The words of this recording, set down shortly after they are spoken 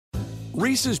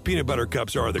Reese's peanut butter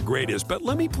cups are the greatest, but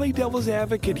let me play devil's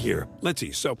advocate here. Let's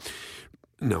see. So,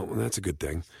 no, that's a good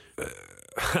thing.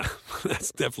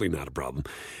 That's definitely not a problem.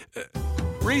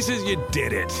 Reese's, you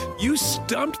did it. You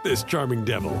stumped this charming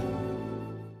devil.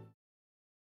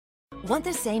 Want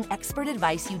the same expert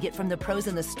advice you get from the pros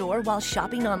in the store while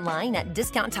shopping online at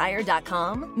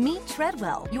DiscountTire.com? Meet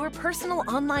Treadwell, your personal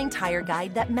online tire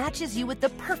guide that matches you with the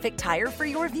perfect tire for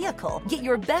your vehicle. Get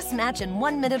your best match in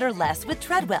 1 minute or less with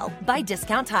Treadwell by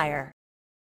Discount Tire.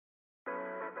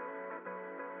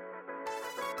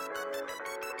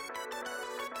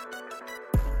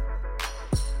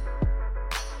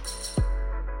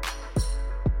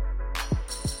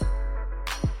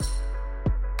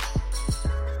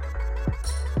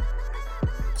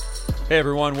 Hey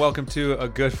everyone, welcome to A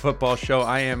Good Football Show.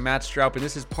 I am Matt Stroup, and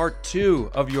this is part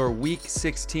 2 of your Week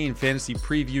 16 fantasy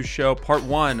preview show. Part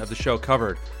 1 of the show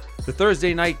covered the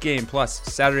Thursday night game, plus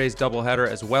Saturday's doubleheader,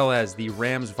 as well as the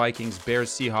Rams, Vikings, Bears,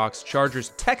 Seahawks,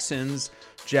 Chargers, Texans,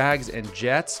 Jags, and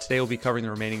Jets. Today we'll be covering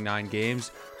the remaining 9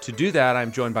 games. To do that,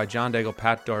 I'm joined by John Daigle,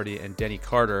 Pat Daugherty, and Denny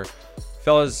Carter.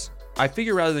 Fellas, I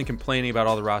figure rather than complaining about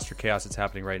all the roster chaos that's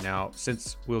happening right now,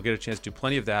 since we'll get a chance to do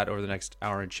plenty of that over the next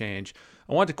hour and change,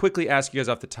 I want to quickly ask you guys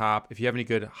off the top if you have any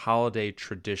good holiday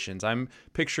traditions. I'm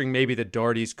picturing maybe the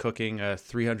Daugherty's cooking a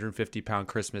 350-pound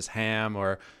Christmas ham,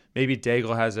 or maybe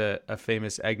Daigle has a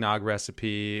famous eggnog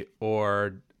recipe,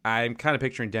 or I'm kind of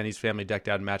picturing Denny's family decked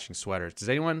out in matching sweaters. Does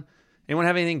anyone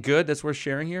have anything good that's worth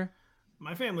sharing here?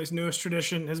 My family's newest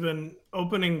tradition has been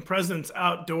opening presents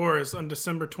outdoors on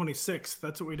December 26th.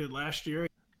 That's what we did last year.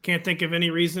 Can't think of any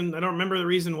reason. I don't remember the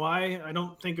reason why. I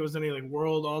don't think it was any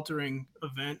world-altering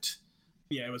event.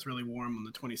 Yeah, it was really warm on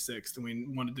the 26th, and we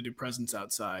wanted to do presents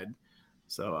outside.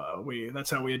 So that's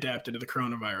how we adapted to the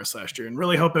coronavirus last year, and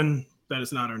really hoping that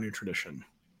is not our new tradition.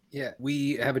 Yeah,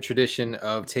 we have a tradition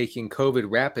of taking COVID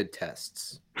rapid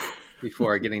tests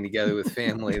before getting together with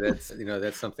family.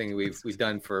 That's something we've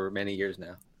done for many years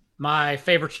now. My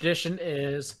favorite tradition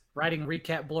is writing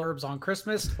recap blurbs on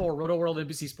Christmas for Roto World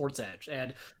NBC Sports Edge.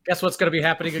 And guess what's going to be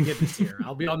happening again this year?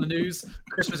 I'll be on the news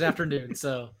Christmas afternoon.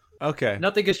 So okay,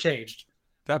 nothing has changed.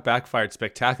 That backfired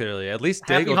spectacularly. At least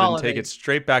Daigle didn't take it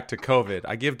straight back to COVID.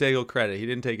 I give Daigle credit. He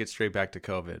didn't take it straight back to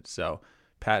COVID. So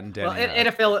Pat and Denny.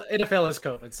 Well, NFL is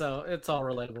COVID, so it's all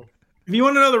relatable. If you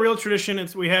want to know the real tradition,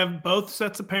 we have both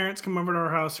sets of parents come over to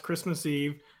our house Christmas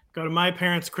Eve, go to my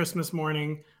parents Christmas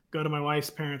morning, go to my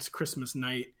wife's parents Christmas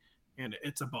night, and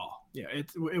it's a ball. Yeah,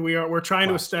 we're trying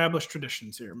to establish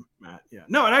traditions here, Matt. Yeah,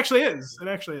 no, it actually is.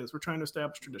 We're trying to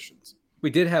establish traditions. We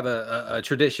did have a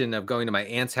tradition of going to my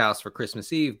aunt's house for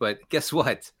Christmas Eve, but guess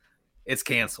what? It's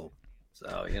canceled.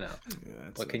 So,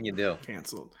 what can you do?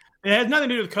 Canceled. It had nothing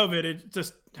to do with COVID. It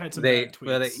just had some bad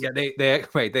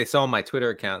tweets. They saw my Twitter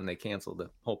account and they canceled the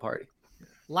whole party.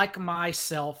 Like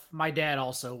myself, my dad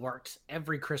also worked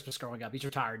every Christmas growing up. He's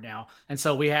retired now. And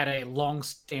so we had a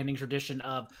long-standing tradition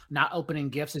of not opening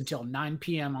gifts until 9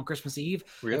 p.m. on Christmas Eve.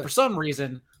 Really? And for some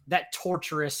reason, that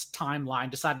torturous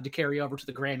timeline decided to carry over to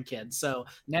the grandkids. So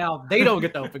now they don't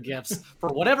get to open gifts for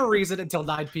whatever reason until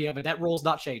 9 p.m. And that rule's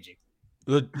not changing.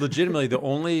 Legitimately, the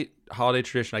only holiday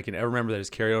tradition I can ever remember that has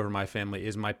carried over in my family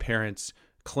is my parents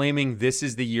claiming this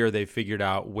is the year they figured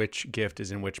out which gift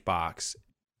is in which box.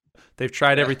 They've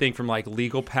tried everything from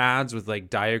legal pads with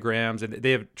diagrams, and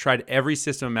they have tried every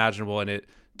system imaginable, and it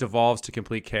devolves to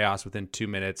complete chaos within 2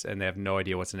 minutes, and they have no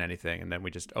idea what's in anything. And then we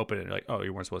just open it and they're like, oh,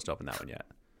 you weren't supposed to open that one yet.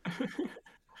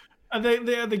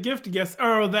 The gift guess.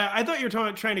 Oh, that I thought you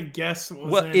were trying to guess.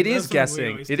 It is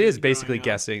guessing. It is basically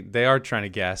guessing. They are trying to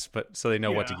guess, but so they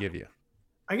know what to give you.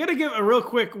 I got to give a real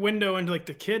quick window into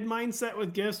the kid mindset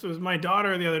with gifts. It was my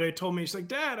daughter the other day told me, she's like,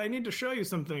 Dad, I need to show you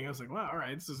something. I was like, wow, all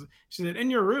right. She said, in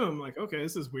your room. I'm like, okay,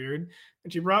 this is weird.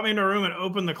 And she brought me into her room and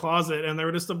opened the closet, and there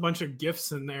were just a bunch of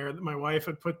gifts in there that my wife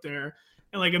had put there.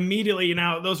 And immediately,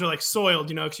 those are soiled,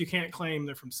 because you can't claim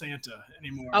they're from Santa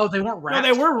anymore. Oh, they weren't wrapped.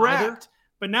 No, they were wrapped.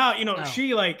 But now,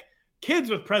 she kids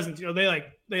with presents,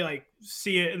 they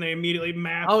see it and they immediately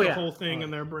map the whole thing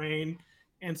in their brain.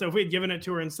 And so if we had given it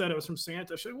to her and said it was from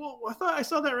Santa, she'd say, well, I thought I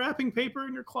saw that wrapping paper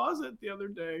in your closet the other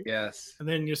day. Yes. And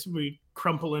then we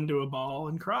crumple into a ball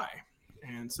and cry.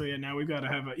 And so, now we've got to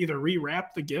have either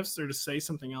rewrap the gifts or to say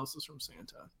something else is from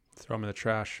Santa. Throw them in the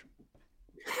trash.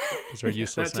 Those are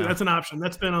useless now. That's an option.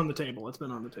 That's been on the table.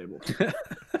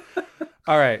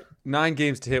 All right, 9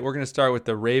 games to hit. We're going to start with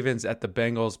the Ravens at the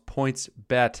Bengals. Points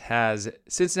bet has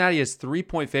Cincinnati as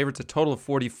 3-point favorites, a total of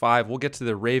 45. We'll get to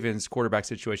the Ravens quarterback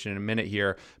situation in a minute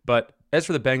here. But as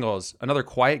for the Bengals, another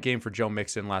quiet game for Joe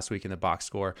Mixon last week in the box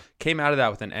score. Came out of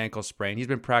that with an ankle sprain. He's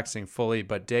been practicing fully,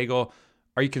 but Daigle,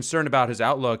 are you concerned about his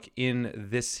outlook in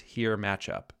this here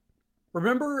matchup?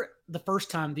 Remember the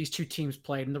first time these two teams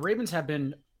played, and the Ravens have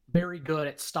been very good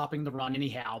at stopping the run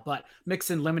anyhow, but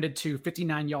Mixon limited to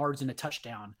 59 yards and a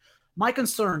touchdown. My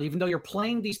concern, even though you're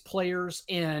playing these players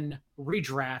in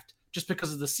redraft just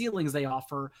because of the ceilings they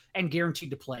offer and guaranteed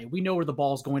to play, we know where the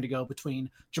ball is going to go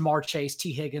between Jamar Chase,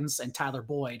 T. Higgins, and Tyler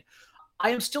Boyd.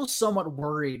 I am still somewhat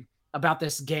worried about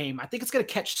this game. I think it's going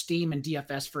to catch steam in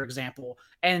DFS, for example,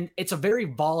 and it's a very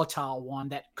volatile one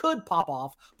that could pop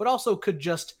off, but also could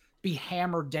just be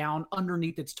hammered down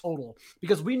underneath its total,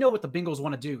 because we know what the Bengals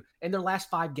want to do. In their last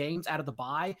 5 games out of the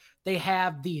bye, they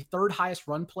have the 3rd highest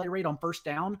run play rate on first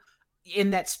down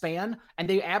in that span, and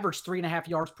they averaged 3.5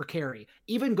 yards per carry.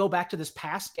 Even go back to this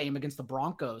past game against the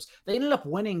Broncos. They ended up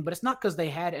winning, but it's not because they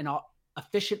had an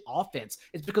efficient offense.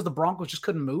 It's because the Broncos just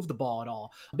couldn't move the ball at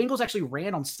all. The Bengals actually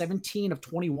ran on 17 of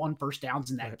 21 first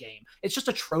downs in that game. It's just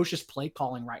atrocious play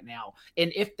calling right now.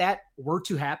 And if that were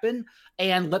to happen,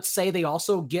 and let's say they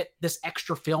also get this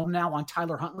extra film now on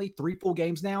Tyler Huntley, 3 full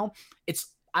games now,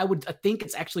 I think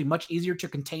it's actually much easier to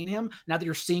contain him now that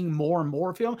you're seeing more and more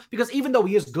of him, because even though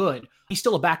he is good, he's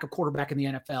still a backup quarterback in the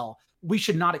NFL. We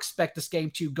should not expect this game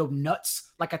to go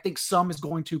nuts like I think some is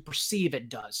going to perceive it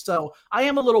does. So I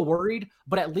am a little worried,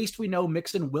 but at least we know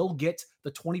Mixon will get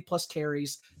the 20-plus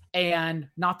carries and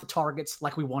not the targets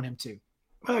like we want him to.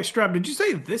 Hey, Stroup, did you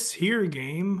say this here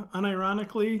game,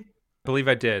 unironically? I believe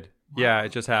I did. Wow. Yeah,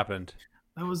 it just happened.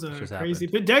 That was a crazy.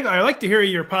 But Daigle, I like to hear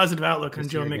your positive outlook on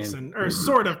Joe Mixon, or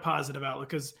sort of positive outlook,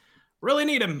 because really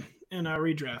need him in a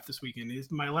redraft this weekend.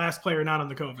 He's my last player not on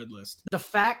the COVID list. The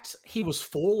fact he was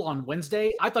full on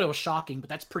Wednesday, I thought it was shocking, but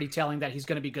that's pretty telling that he's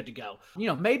going to be good to go. You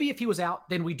know, maybe if he was out,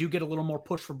 then we do get a little more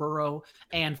push for Burrow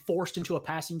and forced into a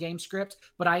passing game script.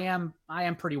 But I am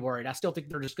pretty worried. I still think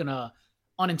they're just going to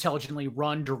unintelligently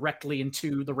run directly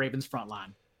into the Ravens front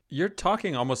line. You're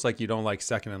talking almost like you don't like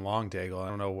second and long, Daigle. I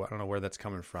don't know where that's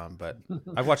coming from, but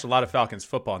I've watched a lot of Falcons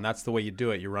football, and that's the way you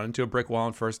do it. You run into a brick wall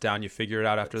on first down, you figure it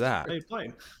out after that. They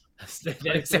play.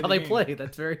 That's how they play.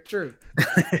 That's very true.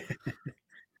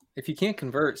 If you can't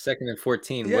convert 2nd and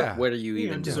 14, what are you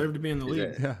even deserve to be in the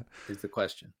league? Is the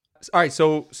question. All right,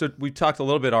 so we talked a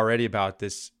little bit already about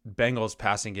this Bengals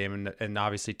passing game, and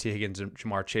obviously T. Higgins and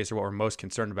Jamar Chase are what we're most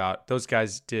concerned about. Those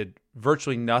guys did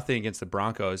virtually nothing against the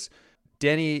Broncos.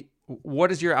 Denny,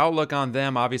 what is your outlook on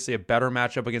them? Obviously a better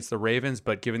matchup against the Ravens,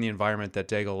 but given the environment that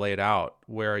Daigle laid out,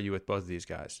 where are you with both of these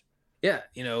guys? Yeah,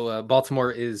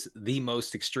 Baltimore is the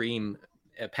most extreme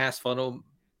pass funnel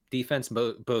defense,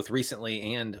 both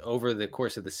recently and over the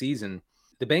course of the season.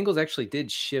 The Bengals actually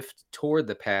did shift toward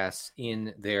the pass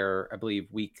in their, I believe,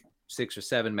 week 6 or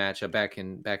 7 matchup back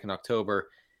in October.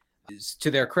 To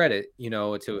their credit,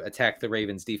 to attack the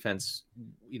Ravens defense,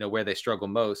 where they struggle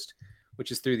most,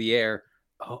 which is through the air.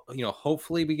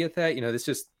 Hopefully we get that. This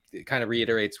just kind of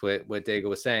reiterates what Daigle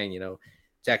was saying.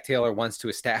 Jack Taylor wants to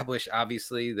establish,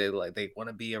 obviously, they want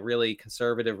to be a really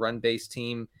conservative run-based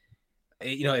team.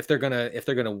 If they're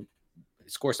gonna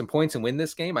score some points and win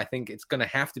this game, I think it's gonna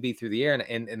have to be through the air,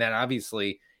 and that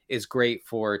obviously is great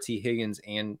for T. Higgins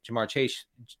and Jamar Chase,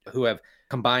 who have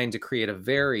combined to create a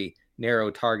very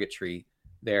narrow target tree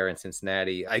there in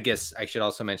Cincinnati. I guess I should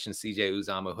also mention CJ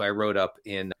Uzomah, who I wrote up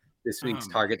in this week's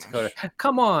Target Dakota.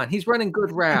 Come on, he's running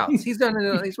good routes. He's running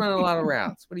a lot of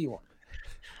routes. What do you want?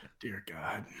 Dear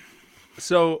God.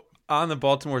 So on the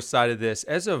Baltimore side of this,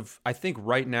 as of I think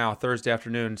right now, Thursday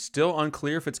afternoon, still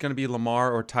unclear if it's going to be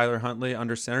Lamar or Tyler Huntley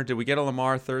under center. Did we get a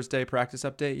Lamar Thursday practice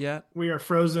update yet? We are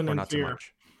frozen in not fear. Too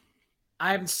much?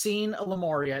 I haven't seen a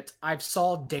Lamar yet. I've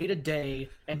saw day to day,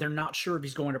 and they're not sure if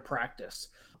he's going to practice.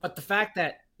 But the fact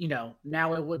that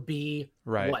now it would be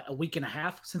a week and a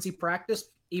half since he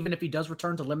practiced. Even if he does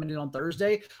return to limited on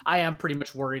Thursday, I am pretty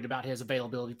much worried about his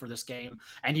availability for this game.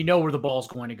 And where the ball's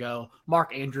going to go.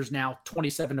 Mark Andrews now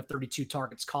 27 of 32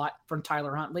 targets caught from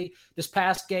Tyler Huntley. This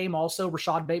past game also,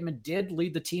 Rashad Bateman did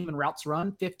lead the team in routes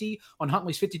run, 50 on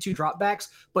Huntley's 52 dropbacks,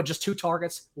 but just 2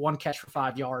 targets, 1 catch for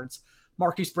 5 yards.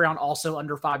 Marquise Brown also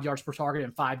under 5 yards per target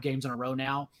in 5 games in a row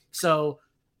now. So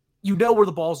where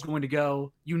the ball's going to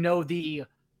go.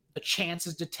 The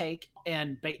chances to take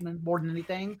and Bateman more than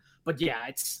anything. But yeah,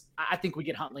 I think we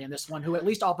get Huntley in this one, who at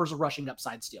least offers a rushing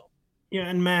upside still. Yeah,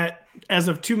 and Matt, as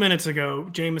of 2 minutes ago,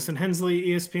 Jamison Hensley,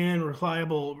 ESPN,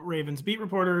 reliable Ravens beat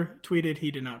reporter, tweeted he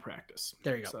did not practice.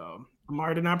 There you go. So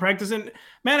Lamar did not practice. And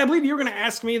Matt, I believe you were going to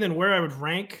ask me then where I would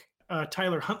rank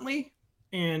Tyler Huntley.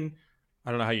 And I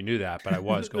don't know how you knew that, but I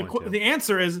was going to. The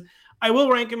answer is I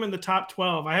will rank him in the top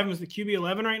 12. I have him as the QB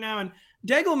 11 right now. And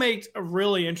Daigle made a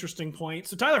really interesting point.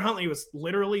 So Tyler Huntley was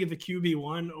literally the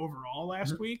QB1 overall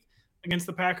last week against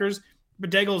the Packers. But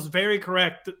Daigle is very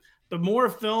correct. The more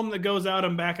film that goes out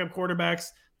on backup quarterbacks,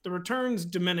 the returns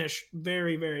diminish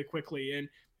very, very quickly. And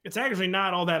it's actually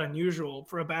not all that unusual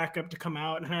for a backup to come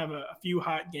out and have a few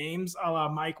hot games a la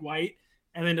Mike White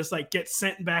and then just like get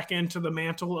sent back into the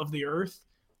mantle of the earth,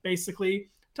 basically.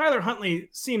 Tyler Huntley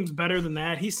seems better than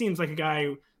that. He seems like a guy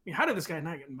who, how did this guy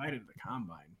not get invited to the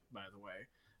combine, by the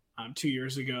way, 2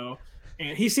 years ago?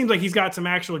 And he seems like he's got some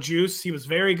actual juice. He was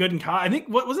very good in college. I think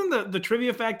what wasn't the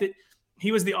trivia fact that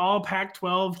he was the all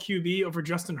Pac-12 QB over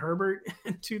Justin Herbert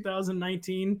in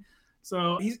 2019.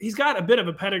 So he's got a bit of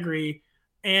a pedigree.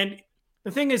 And the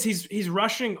thing is, he's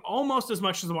rushing almost as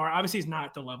much as Lamar. Obviously, he's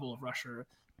not the level of rusher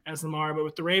as Lamar, but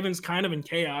with the Ravens kind of in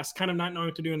chaos, kind of not knowing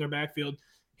what to do in their backfield,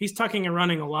 he's tucking and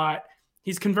running a lot.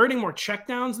 He's converting more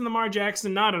checkdowns than Lamar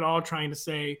Jackson, not at all trying to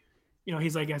say,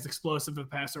 he's like as explosive a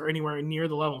passer or anywhere near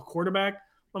the level of quarterback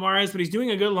Lamar is, but he's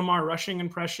doing a good Lamar rushing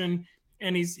impression.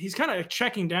 And he's kind of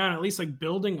checking down, at least like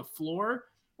building a floor,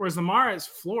 whereas Lamar's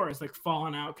floor is like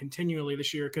falling out continually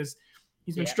this year because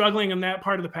he's been struggling in that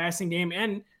part of the passing game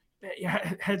and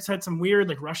has had some weird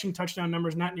like rushing touchdown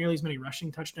numbers, not nearly as many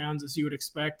rushing touchdowns as you would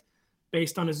expect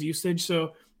based on his usage.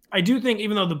 So I do think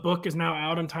even though the book is now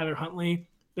out on Tyler Huntley,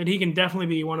 that he can definitely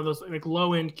be one of those like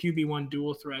low-end QB1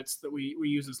 dual threats that we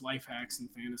use as life hacks in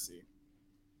fantasy.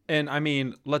 And I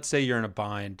mean, let's say you're in a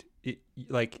bind,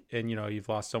 you've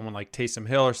lost someone like Taysom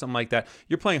Hill or something like that.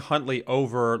 You're playing Huntley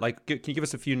over, like, can you give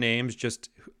us a few names, just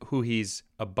who he's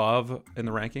above in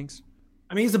the rankings?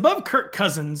 I mean, he's above Kirk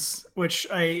Cousins,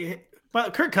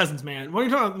 but Kirk Cousins, man, what are you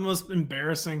talking about? The most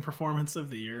embarrassing performance of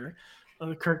the year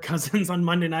of Kirk Cousins on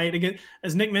Monday night again,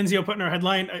 as Nick Menzio put in our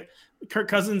headline, Kirk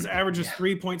Cousins averages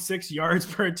 3.6 yards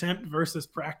per attempt versus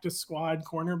practice squad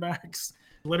cornerbacks.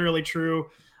 Literally true.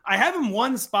 I have him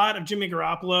one spot of Jimmy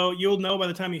Garoppolo. You'll know by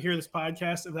the time you hear this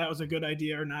podcast if that was a good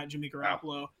idea or not, Jimmy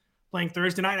Garoppolo playing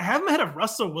Thursday night. I have him ahead of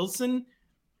Russell Wilson,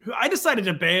 who I decided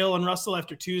to bail on Russell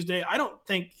after Tuesday. I don't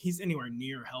think he's anywhere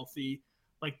near healthy.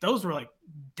 Like, those were like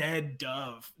dead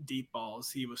dove deep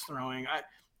balls he was throwing. I'm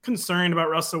concerned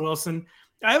about Russell Wilson.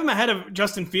 I have him ahead of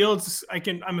Justin Fields.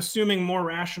 I'm assuming more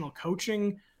rational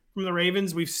coaching from the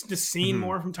Ravens. We've just seen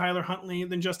more from Tyler Huntley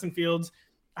than Justin Fields.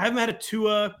 I have him ahead of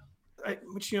Tua,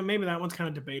 which, maybe that one's kind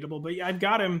of debatable, but I've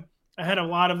got him ahead of a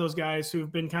lot of those guys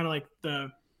who've been kind of like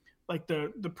the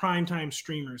primetime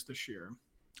streamers this year.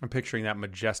 I'm picturing that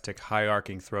majestic high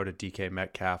arcing throw to DK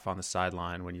Metcalf on the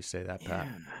sideline when you say that, Pat.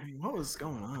 Yeah, I mean, what was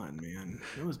going on, man?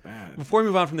 It was bad. Before we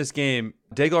move on from this game,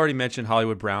 Daigle already mentioned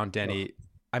Hollywood Brown, Denny.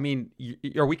 I mean,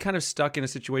 are we kind of stuck in a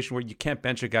situation where you can't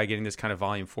bench a guy getting this kind of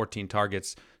volume, 14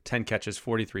 targets, 10 catches,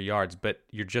 43 yards, but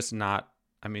you're just not,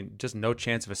 just no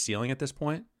chance of a ceiling at this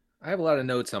point? I have a lot of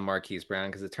notes on Marquise Brown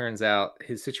because it turns out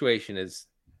his situation is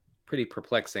pretty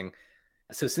perplexing.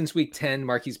 So since week 10,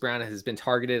 Marquise Brown has been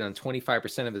targeted on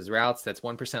 25% of his routes. That's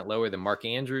 1% lower than Mark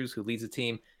Andrews, who leads the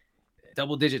team.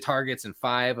 Double-digit targets in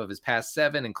 5 of his past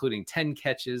 7, including 10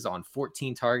 catches on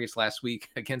 14 targets last week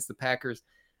against the Packers.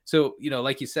 So,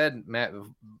 like you said, Matt,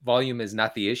 volume is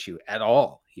not the issue at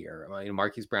all here.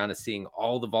 Marquise Brown is seeing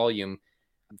all the volume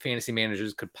fantasy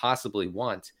managers could possibly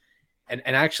want, and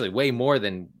actually way more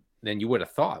than you would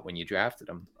have thought when you drafted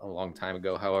him a long time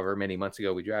ago, however many months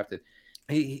ago we drafted.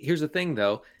 Here's the thing,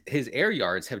 though. His air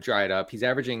yards have dried up. He's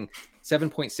averaging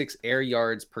 7.6 air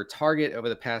yards per target over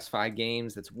the past 5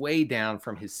 games. That's way down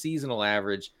from his seasonal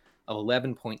average of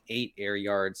 11.8 air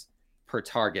yards per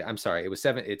target. I'm sorry, it's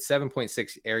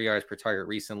 7.6 air yards per target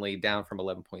recently, down from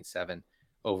 11.7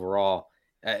 overall.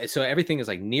 So everything is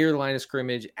like near the line of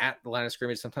scrimmage, at the line of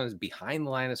scrimmage, sometimes behind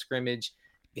the line of scrimmage.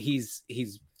 He's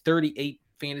 38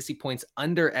 fantasy points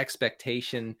under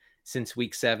expectation since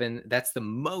week 7. That's the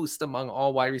most among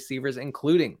all wide receivers,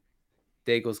 including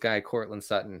Daigle's guy, Cortland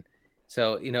Sutton.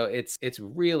 So, it's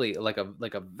really like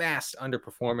a vast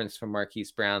underperformance from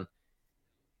Marquise Brown.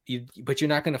 But you're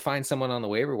not going to find someone on the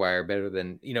waiver wire better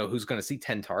than, who's going to see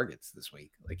 10 targets this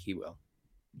week like he will.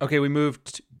 Okay, we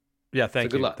moved. Yeah,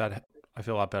 thank you. Good luck. That, I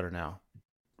feel a lot better now.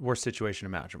 Worst situation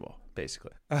imaginable,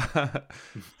 basically.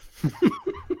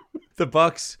 The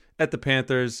Bucks at the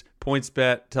Panthers.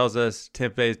 PointsBet tells us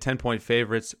Tampa Bay is 10-point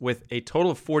favorites with a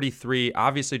total of 43.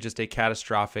 Obviously, just a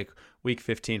catastrophic Week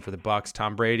 15 for the Bucks.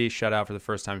 Tom Brady shut out for the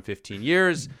first time in 15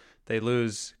 years. They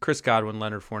lose Chris Godwin,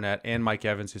 Leonard Fournette, and Mike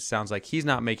Evans, who sounds like he's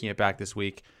not making it back this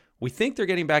week. We think they're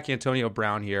getting back Antonio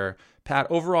Brown here. Pat,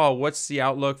 overall, what's the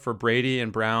outlook for Brady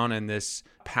and Brown and this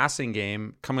passing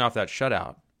game coming off that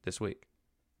shutout this week?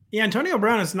 Yeah, Antonio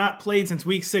Brown has not played since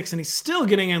week 6, and he's still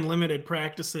getting in limited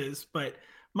practices. But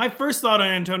my first thought on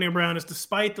Antonio Brown is,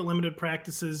 despite the limited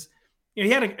practices, he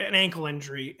had an ankle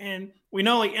injury. And we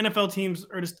know like NFL teams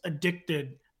are just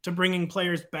addicted to bringing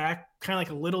players back kind of like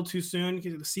a little too soon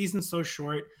because the season's so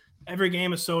short. every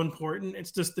game is so important.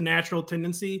 It's just the natural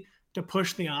tendency to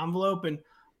push the envelope, and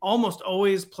almost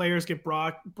always players get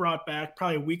brought back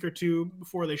probably a week or two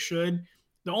before they should.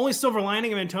 The only silver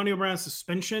lining of Antonio Brown's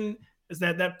suspension is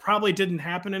that probably didn't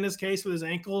happen in his case with his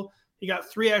ankle. He got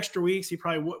 3 extra weeks he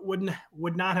probably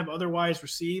would not have otherwise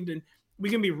received, and we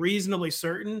can be reasonably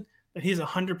certain that he's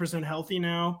 100% healthy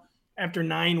now after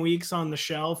 9 weeks on the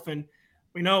shelf. And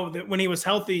we know that when he was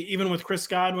healthy, even with Chris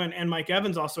Godwin and Mike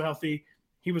Evans also healthy,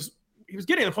 he was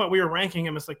getting to the point we were ranking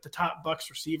him as like the top BUCS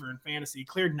receiver in fantasy. He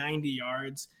cleared 90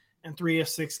 yards in 3 of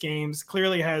 6 games,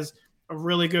 clearly has a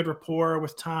really good rapport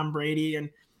with Tom Brady. And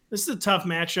this is a tough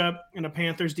matchup in a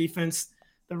Panthers defense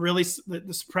that really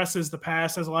that suppresses the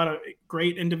pass, has a lot of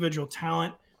great individual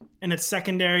talent in its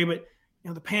secondary. But,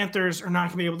 the Panthers are not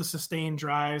going to be able to sustain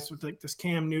drives with like this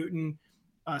Cam Newton,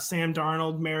 Sam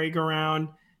Darnold merry-go-round.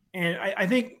 And I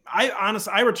think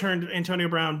I returned Antonio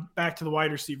Brown back to the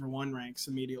wide receiver 1 ranks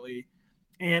immediately.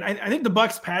 And I think the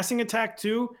BUCS passing attack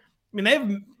too, I mean, they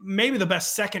have maybe the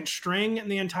best second string in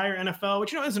the entire NFL,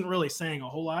 which, isn't really saying a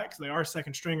whole lot because they are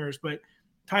second stringers. But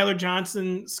Tyler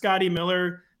Johnson, Scotty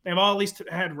Miller, they've all at least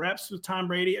had reps with Tom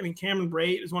Brady. I mean, Cameron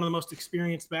Brate is one of the most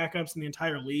experienced backups in the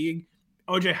entire league.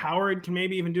 OJ Howard can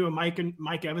maybe even do a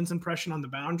Mike Evans impression on the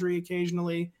boundary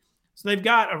occasionally. So they've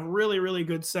got a really, really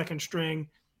good second string.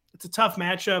 It's a tough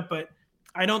matchup, but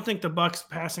I don't think the BUCS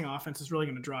passing offense is really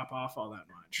going to drop off all that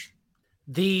much.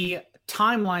 The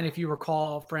timeline, if you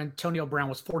recall, for Antonio Brown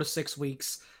was 4 to 6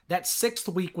 weeks. That 6th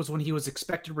week was when he was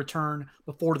expected to return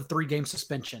before the 3-game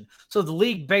suspension. So the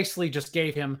league basically just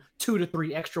gave him 2 to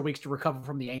 3 extra weeks to recover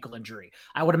from the ankle injury.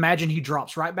 I would imagine he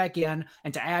drops right back in.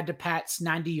 And to add to Pat's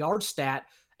 90-yard stat,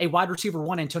 a wide receiver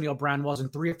 1 Antonio Brown was in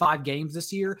 3 of 5 games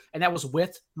this year, and that was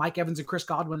with Mike Evans and Chris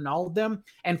Godwin and all of them.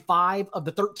 And 5 of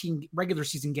the 13 regular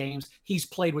season games he's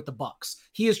played with the BUCS.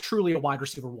 He is truly a wide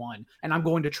receiver 1, and I'm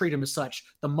going to treat him as such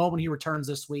the moment he returns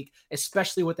this week,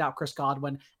 especially without Chris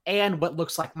Godwin and what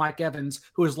looks like Mike Evans,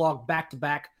 who has logged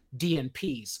back-to-back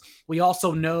DNPs. We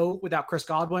also know without Chris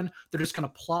Godwin, they're just going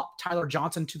to plop Tyler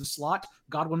Johnson to the slot.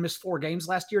 Godwin missed 4 games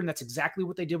last year, and that's exactly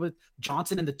what they did with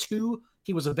Johnson in the 2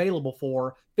 he was available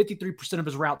for, 53% of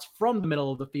his routes from the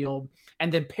middle of the field,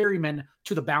 and then Perryman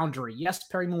to the boundary. Yes,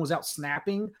 Perryman was out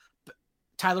snapping.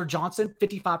 Tyler Johnson,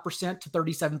 55% to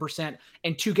 37%,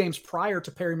 and 2 games prior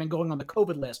to Perryman going on the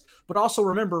COVID list. But also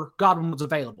remember, Godwin was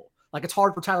available. Like, it's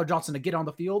hard for Tyler Johnson to get on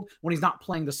the field when he's not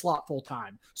playing the slot full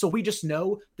time. So we just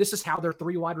know this is how their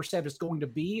 3 wide receiver is going to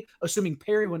be, assuming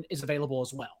Perryman is available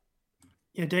as well.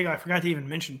 Yeah, Daigle, I forgot to even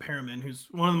mention Perriman, who's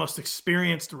one of the most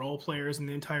experienced role players in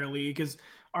the entire league, has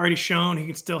already shown he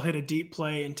can still hit a deep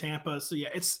play in Tampa. So, yeah,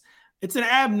 it's an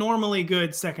abnormally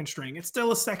good second string. It's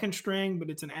still a second string, but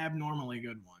it's an abnormally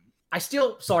good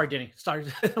one. Sorry, Denny. Sorry,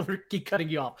 we keep cutting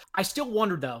you off. I still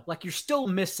wonder, though, like, you're still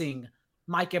missing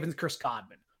Mike Evans, Chris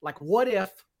Godwin. Like, what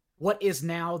is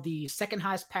now the second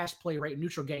highest pass play rate in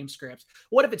neutral game scripts?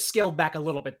 What if it's scaled back a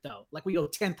little bit, though? Like, we go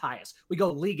 10th highest. We go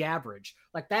league average.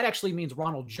 Like, that actually means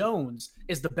Ronald Jones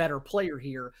is the better player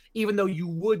here, even though you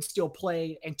would still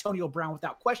play Antonio Brown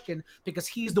without question because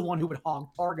he's the one who would hog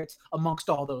targets amongst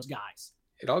all those guys.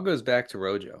 It all goes back to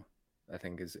Rojo, I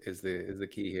think, is the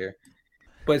key here.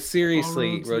 But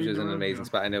seriously, Rojo's in an amazing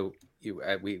spot. I know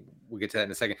we'll get to that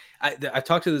in a second. I've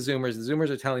talked to the Zoomers. The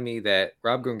Zoomers are telling me that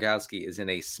Rob Gronkowski is in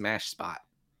a smash spot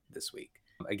this week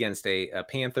against a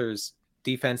Panthers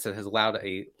defense that has allowed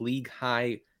a league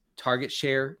high target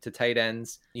share to tight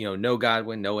ends. No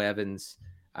Godwin, no Evans.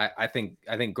 I think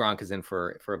Gronk is in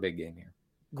for a big game here.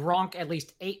 Gronk at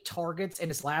least 8 targets in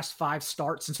his last 5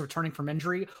 starts since returning from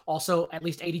injury. Also, at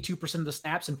least 82% of the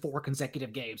snaps in 4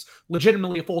 consecutive games.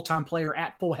 Legitimately a full-time player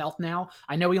at full health now.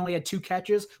 I know he only had 2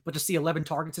 catches, but to see 11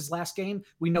 targets his last game,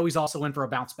 we know he's also in for a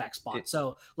bounce-back spot.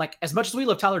 So, like, as much as we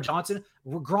love Tyler Johnson,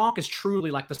 Gronk is truly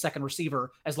like the second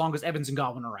receiver as long as Evans and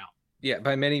Godwin are out. Yeah,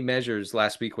 by many measures,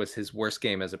 last week was his worst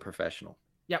game as a professional.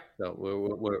 Yep. So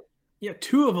we're Yeah,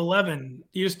 2 of 11.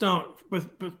 You just don't with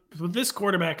this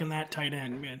quarterback and that tight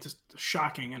end, man. Just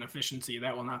shocking inefficiency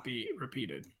that will not be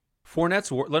repeated. Leonard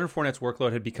Fournette's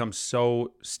workload had become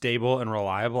so stable and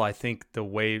reliable. I think the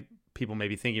way people may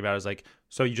be thinking about it is like,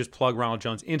 so you just plug Ronald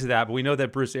Jones into that. But we know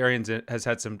that Bruce Arians has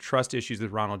had some trust issues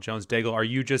with Ronald Jones. Daigle, are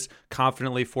you just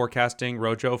confidently forecasting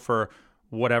Rojo for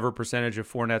whatever percentage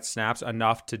of Fournette snaps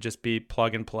enough to just be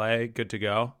plug and play, good to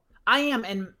go? I am,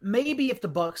 and maybe if the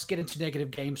BUCS get into negative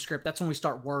game script, that's when we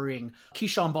start worrying.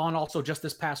 Keyshawn Vaughn also just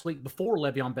this past week before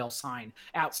Le'Veon Bell signed,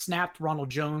 out-snapped Ronald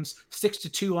Jones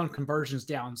 6-2 on conversions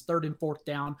downs, 3rd and 4th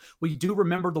down. We do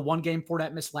remember the one game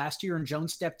Fournette missed last year and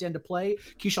Jones stepped in to play.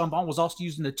 Keyshawn Vaughn was also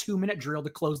using the 2-minute drill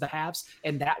to close the halves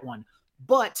in that one.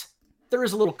 But there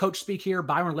is a little coach speak here.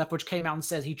 Byron Leftwich came out and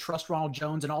says he trusts Ronald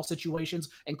Jones in all situations,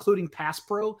 including pass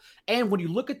pro. And when you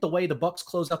look at the way the BUCS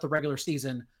closed out the regular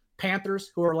season,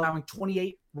 Panthers, who are allowing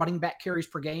 28 running back carries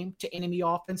per game to enemy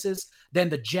offenses, then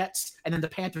the Jets, and then the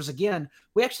Panthers again,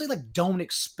 we actually don't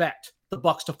expect the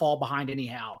BUCS to fall behind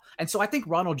anyhow. And so I think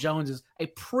Ronald Jones is a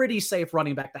pretty safe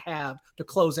running back to have to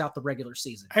close out the regular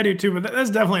season. I do too, but that's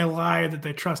definitely a lie that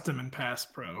they trust him in pass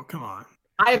pro. Come on.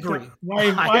 I agree. Why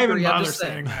even bother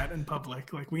saying that in public?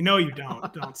 We know you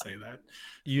don't. Don't say that.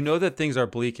 You know that things are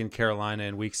bleak in Carolina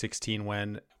in Week 16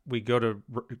 when we go to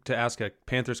ask a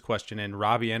Panthers question, and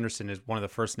Robbie Anderson is one of the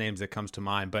first names that comes to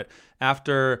mind. But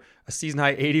after a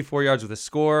season-high 84 yards with a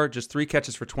score, just 3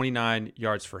 catches for 29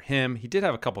 yards for him. He did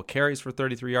have a couple carries for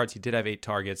 33 yards. He did have 8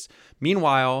 targets.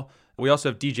 Meanwhile, we also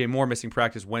have DJ Moore missing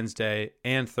practice Wednesday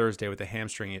and Thursday with a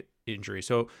hamstring injury.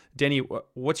 So, Denny,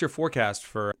 what's your forecast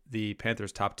for the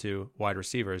Panthers' top 2 wide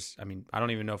receivers? I mean, I don't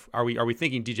even know are we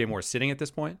thinking DJ Moore is sitting at this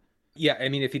point? Yeah, I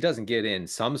mean, if he doesn't get in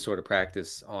some sort of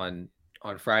practice on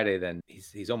Friday, then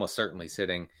he's almost certainly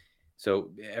sitting.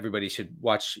 So everybody should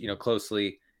watch,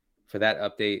 closely for that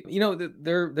update.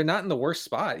 They're not in the worst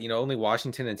spot. Only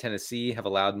Washington and Tennessee have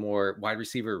allowed more wide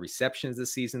receiver receptions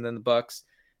this season than the BUCS.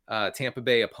 Tampa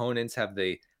Bay opponents have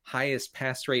the highest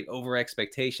pass rate over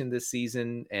expectation this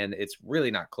season, and it's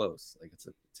really not close. It's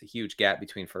a huge gap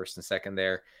between first and second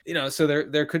there. So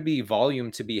there could be volume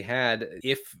to be had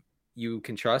if you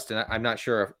can trust, and I'm not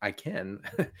sure if I can,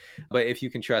 but if you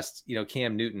can trust,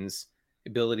 Cam Newton's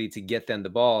ability to get them the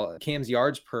ball. Cam's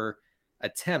yards per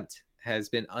attempt has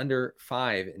been under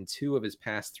 5 in 2 of his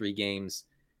past 3 games.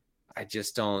 I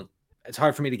just don't. It's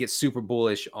hard for me to get super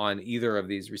bullish on either of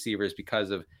these receivers because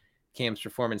of Cam's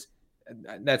performance.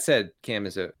 That said, Cam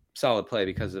is a solid play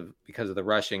because of the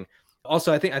rushing.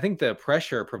 Also, I think the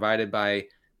pressure provided by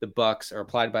the BUCS or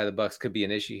applied by the BUCS could be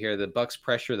an issue here. The BUCS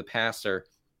pressure the passer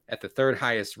at the 3rd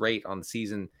highest rate on the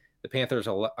season. The Panthers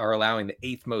are allowing the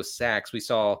 8th most sacks. We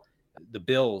saw the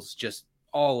Bills just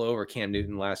all over Cam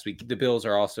Newton last week. The Bills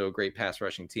are also a great pass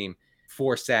rushing team.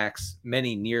 4 sacks,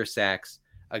 many near sacks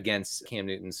against Cam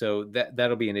Newton. So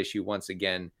that'll be an issue once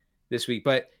again this week.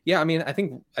 But yeah, I mean, I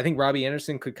think Robbie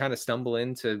Anderson could kind of stumble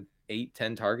into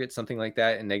 8-10 targets, something like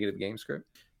that in negative game script.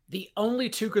 The only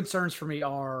 2 concerns for me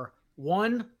are,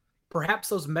 one, perhaps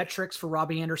those metrics for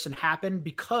Robbie Anderson happened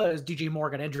because DJ Moore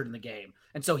got injured in the game.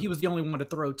 And so he was the only one to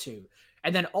throw to.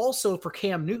 And then also for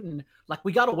Cam Newton,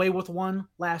 we got away with one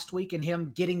last week and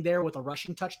him getting there with a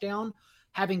rushing touchdown.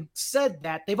 Having said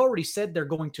that, they've already said they're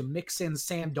going to mix in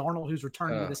Sam Darnold, who's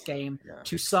returning to this game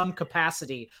to some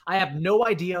capacity. I have no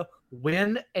idea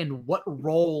when and what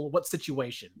role, what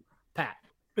situation. Pat.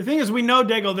 The thing is, we know,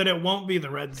 Daigle, that it won't be the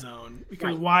red zone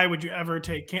because why would you ever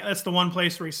take Cam? That's the one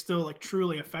place where he's still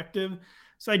truly effective.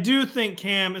 So I do think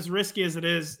Cam, as risky as it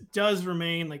is, does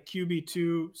remain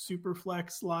QB2 super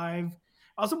flex live.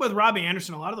 Also with Robbie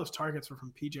Anderson, a lot of those targets were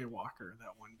from PJ Walker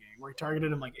that one game where he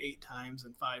targeted him 8 times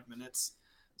in 5 minutes.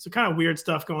 So kind of weird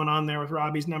stuff going on there with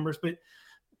Robbie's numbers. But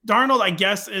Darnold, I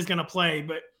guess, is going to play.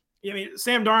 But I mean,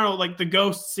 Sam Darnold, the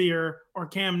ghost seer, or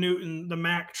Cam Newton, the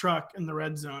Mack truck in the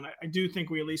red zone. I do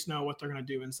think we at least know what they're going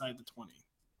to do inside the 20.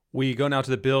 We go now to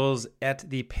the Bills at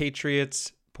the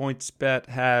Patriots. PointsBet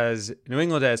has New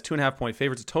England as 2.5-point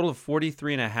favorites, a total of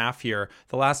 43.5 here.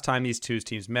 The last time these 2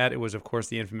 teams met, it was, of course,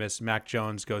 the infamous Mac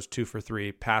Jones goes 2 for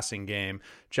 3 passing game.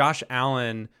 Josh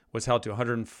Allen was held to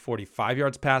 145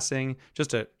 yards passing.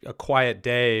 Just a quiet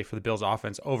day for the Bills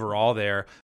offense overall there.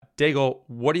 Daigle,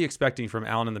 what are you expecting from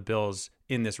Allen and the Bills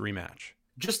in this rematch?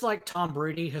 Just like Tom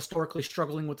Brady historically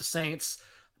struggling with the Saints,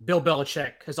 Bill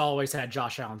Belichick has always had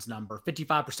Josh Allen's number.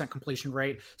 55% completion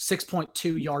rate,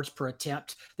 6.2 yards per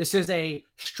attempt. This is a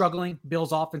struggling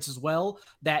Bills offense as well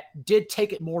that did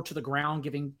take it more to the ground,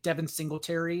 giving Devin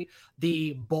Singletary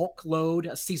the bulk load,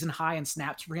 a season high in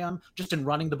snaps for him, just in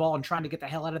running the ball and trying to get the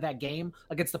hell out of that game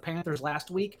against the Panthers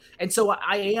last week. And so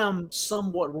I am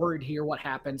somewhat worried here what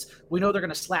happens. We know they're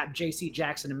going to slap J.C.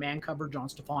 Jackson in man coverage on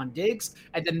Stephon Diggs,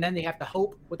 and then they have to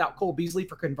hope without Cole Beasley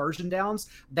for conversion downs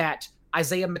that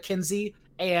Isaiah McKenzie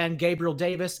and Gabriel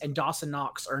Davis and Dawson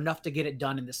Knox are enough to get it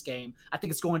done in this game. I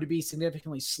think it's going to be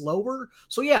significantly slower.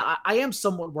 So, yeah, I am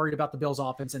somewhat worried about the Bills'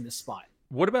 offense in this spot.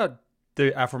 What about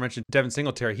the aforementioned Devin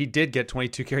Singletary? He did get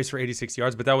 22 carries for 86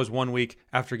 yards, but that was 1 week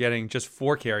after getting just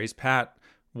 4 carries. Pat,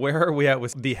 where are we at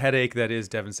with the headache that is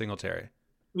Devin Singletary?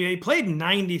 Yeah, he played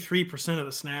 93% of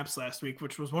the snaps last week,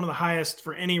 which was one of the highest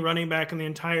for any running back in the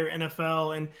entire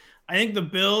NFL. And I think the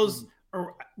Bills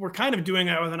we're kind of doing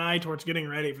that with an eye towards getting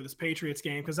ready for this Patriots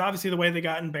game, because obviously the way they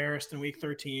got embarrassed in week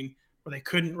 13 where they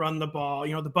couldn't run the ball,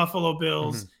 the Buffalo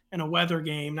Bills in a weather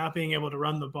game, not being able to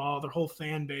run the ball, their whole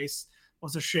fan base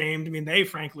was ashamed. I mean, they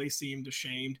frankly seemed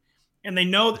ashamed. And they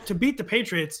know that to beat the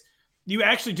Patriots, you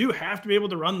actually do have to be able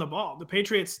to run the ball. The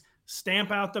Patriots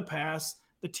stamp out the pass.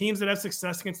 The teams that have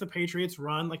success against the Patriots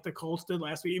run, like the Colts did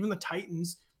last week. Even the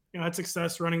Titans, had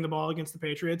success running the ball against the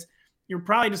Patriots. You're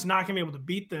probably just not going to be able to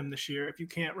beat them this year if you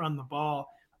can't run the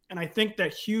ball. And I think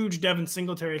that huge Devin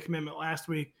Singletary commitment last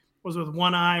week was with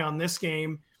one eye on this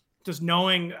game, just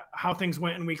knowing how things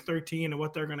went in week 13 and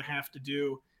what they're going to have to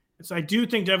do. And so I do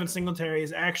think Devin Singletary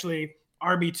is actually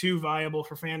RB2 viable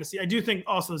for fantasy. I do think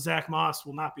also Zach Moss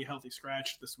will not be healthy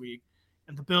scratched this week.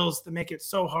 And the Bills, to make it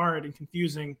so hard and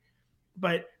confusing,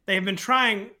 but they have been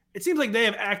trying. It seems like they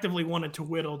have actively wanted to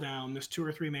whittle down this 2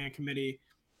 or 3 man committee.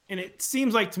 And it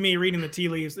seems like to me, reading the tea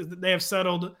leaves, is that they have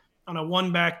settled on a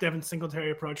one-back Devin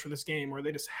Singletary approach for this game where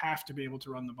they just have to be able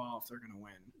to run the ball if they're going to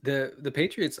win. The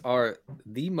Patriots are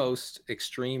the most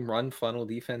extreme run funnel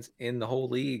defense in the whole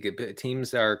league.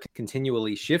 Teams are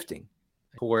continually shifting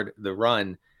toward the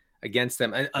run against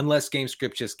them, unless game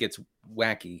script just gets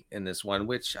wacky in this one,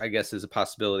 which I guess is a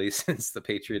possibility since the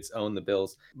Patriots own the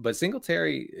Bills. But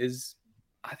Singletary is,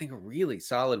 I think, a really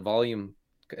solid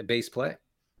volume-based play.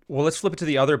 Well, let's flip it to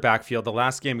the other backfield. The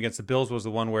last game against the Bills was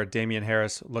the one where Damian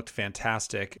Harris looked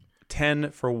fantastic.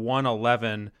 10 for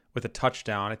 111 with a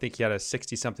touchdown. I think he had a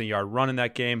 60-something yard run in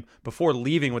that game before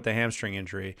leaving with the hamstring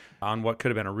injury on what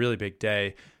could have been a really big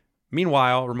day.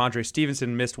 Meanwhile, Ramondre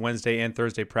Stevenson missed Wednesday and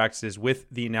Thursday practices with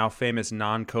the now famous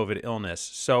non-COVID illness.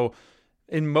 So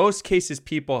in most cases,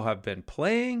 people have been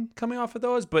playing coming off of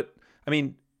those. But, I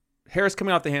mean, Harris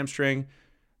coming off the hamstring,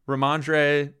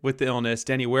 Ramondre with the illness.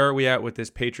 Denny, where are we at with this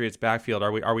Patriots backfield?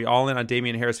 Are we all in on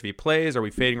Damian Harris if he plays? Are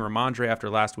we fading Ramondre after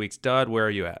last week's dud? Where are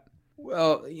you at?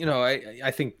 Well,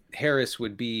 I think Harris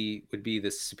would be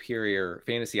the superior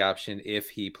fantasy option if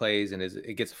he plays and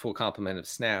it gets a full complement of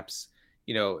snaps.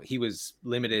 He was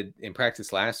limited in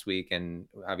practice last week and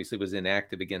obviously was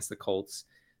inactive against the Colts.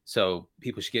 So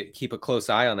people should keep a close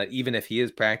eye on that, even if he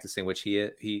is practicing, which he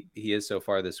is so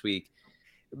far this week.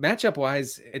 Matchup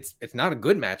wise, it's not a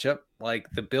good matchup. Like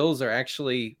the Bills are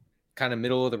actually kind of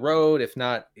middle of the road, if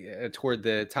not toward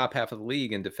the top half of the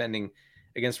league in defending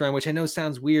against run, which I know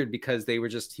sounds weird because they were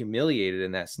just humiliated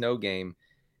in that snow game.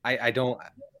 I don't.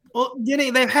 Well,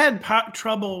 they've had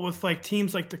trouble with like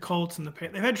teams like the Colts and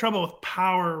they've had trouble with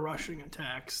power rushing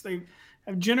attacks. They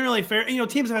have generally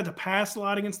teams have had to pass a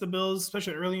lot against the Bills,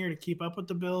 especially earlier to keep up with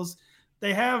the Bills.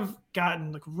 They have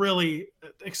gotten like really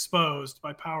exposed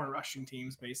by power rushing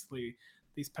teams basically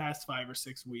these past 5 or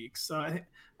 6 weeks. So I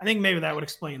think maybe that would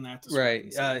explain that.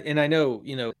 Right. And I know,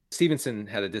 Stevenson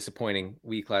had a disappointing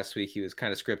week last week. He was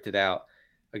kind of scripted out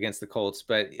against the Colts,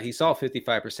 but he saw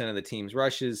 55% of the team's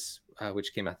rushes,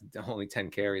 which came out to only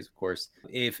 10 carries, of course.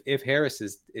 If Harris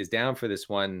is down for this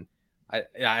one,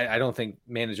 I don't think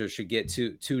managers should get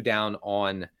too down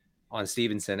on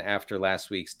Stevenson after last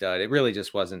week's dud. It really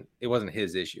just wasn't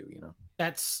his issue,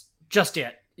 That's just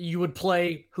it. You would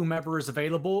play whomever is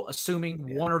available,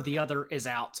 assuming one or the other is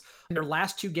out. In their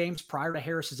last 2 games prior to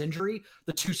Harris's injury,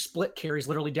 the 2 split carries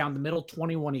literally down the middle,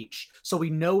 21 each. So we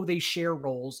know they share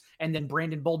roles. And then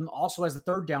Brandon Bolden also has the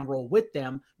 3rd down role with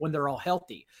them when they're all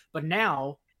healthy. But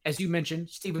now, as you mentioned,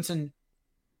 Stevenson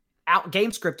out game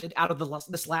scripted out of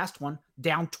this last one,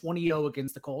 down 20-0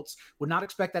 against the Colts. Would not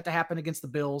expect that to happen against the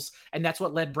Bills. And that's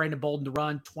what led Brandon Bolden to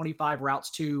run 25 routes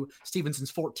to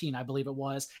Stevenson's 14, I believe it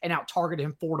was, and out targeted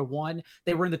him 4-1.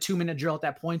 They were in the 2-minute drill at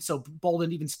that point. So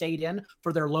Bolden even stayed in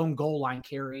for their lone goal line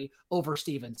carry over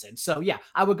Stevenson. So yeah,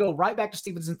 I would go right back to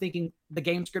Stevenson thinking the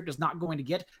game script is not going to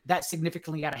get that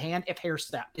significantly out of hand if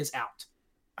Harris is out.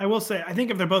 I will say, I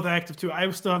think if they're both active too, I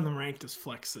would still have them ranked as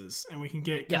flexes, and we can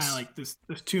get kind of like this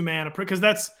 2-man approach, because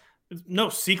that's no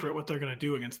secret what they're going to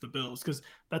do against the Bills, because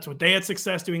that's what they had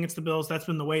success doing against the Bills. That's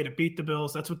been the way to beat the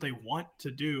Bills. That's what they want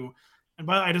to do. And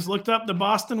I just looked up the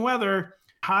Boston weather,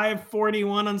 high of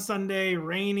 41 on Sunday,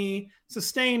 rainy,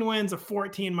 sustained winds of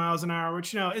 14 miles an hour,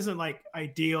 which, isn't like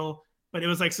ideal, but it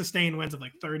was like sustained winds of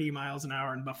like 30 miles an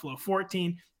hour in Buffalo.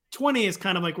 14, 20 is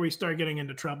kind of like where you start getting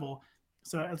into trouble.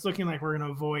 So it's looking like we're going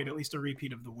to avoid at least a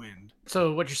repeat of the wind.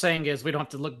 So what you're saying is we don't have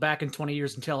to look back in 20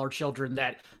 years and tell our children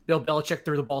that Bill Belichick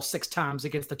threw the ball 6 times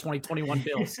against the 2021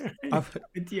 Bills. I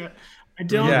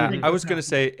was going to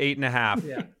say 8.5.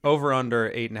 Yeah. Over under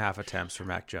 8.5 attempts for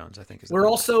Mac Jones, I think. We're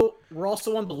also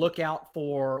on the lookout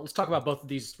for. Let's talk about both of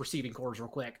these receiving cores real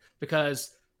quick,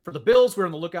 because for the Bills, we're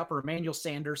on the lookout for Emmanuel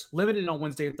Sanders, limited on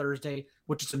Wednesday and Thursday,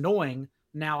 which is annoying.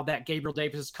 Now that Gabriel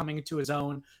Davis is coming into his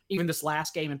own, even this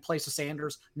last game in place of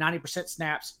Sanders, 90%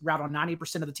 snaps, route on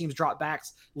 90% of the team's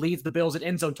dropbacks, leads the Bills at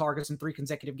end zone targets in 3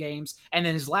 consecutive games. And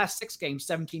in his last 6 games,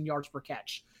 17 yards per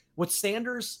catch. With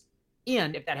Sanders,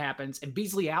 in if that happens, and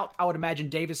Beasley out, I would imagine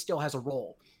Davis still has a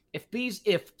role.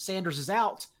 If Sanders is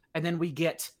out, and then we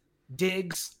get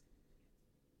Diggs,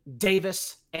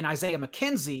 Davis, and Isaiah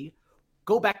McKenzie,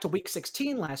 go back to week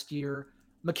 16 last year,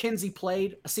 McKenzie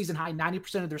played a season-high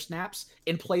 90% of their snaps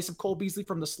in place of Cole Beasley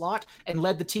from the slot and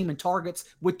led the team in targets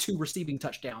with 2 receiving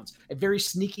touchdowns. A very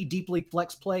sneaky deep league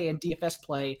flex play and DFS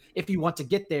play if you want to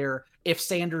get there if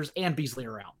Sanders and Beasley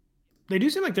are out. They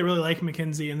do seem like they really like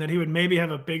McKenzie and that he would maybe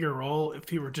have a bigger role if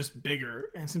he were just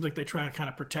bigger. And it seems like they try to kind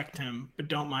of protect him, but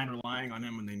don't mind relying on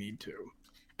him when they need to.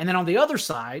 And then on the other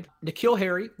side, N'Keal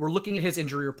Harry, we're looking at his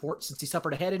injury report since he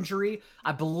suffered a head injury.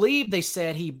 I believe they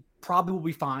said he probably will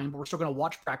be fine, but we're still going to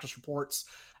watch practice reports.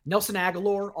 Nelson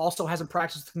Aguilar also hasn't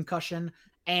practiced with concussion,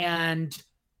 and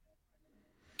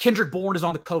Kendrick Bourne is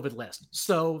on the COVID list.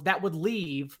 So that would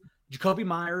leave Jacoby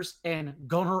Myers and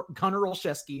Gunnar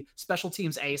Olszewski, special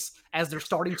teams ace, as their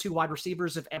starting 2 wide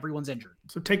receivers if everyone's injured.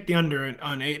 So take the under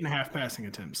on 8.5 passing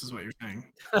attempts is what you're saying.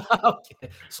 Okay.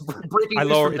 So I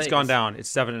lower. It's gone down.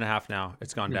 It's 7.5 now.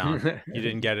 It's gone down. You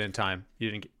didn't get it in time.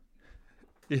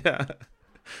 Yeah.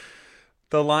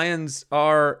 The Lions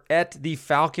are at the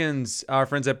Falcons. Our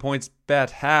friends at PointsBet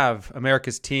have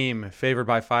America's team favored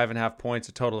by 5.5 points,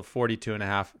 a total of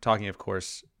 42.5. Talking, of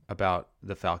course, about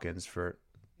the Falcons for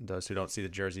those who don't see the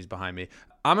jerseys behind me.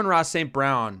 Amon-Ra St.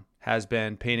 Brown has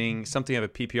been painting something of a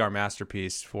PPR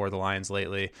masterpiece for the Lions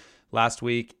lately. Last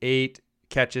week, 8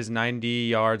 catches, 90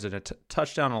 yards, and a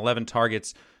touchdown on 11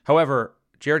 targets. However,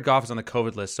 Jared Goff is on the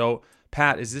COVID list. So,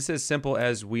 Pat, is this as simple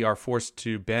as we are forced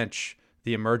to bench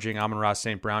the emerging Amon-Ra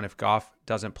St. Brown if Goff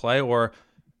doesn't play, or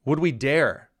would we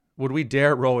dare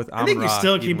roll with Amon-Ra? I think you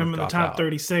still keep him in the top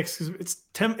 36 because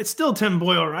it's still Tim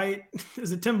Boyle, right?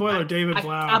 Is it Tim Boyle or David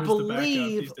Blau? I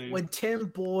believe when Tim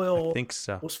Boyle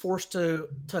was forced to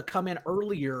come in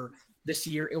earlier this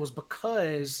year, it was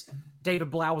because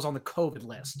David Blau was on the COVID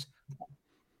list.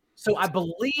 So I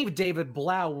believe David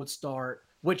Blau would start,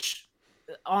 which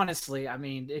honestly, I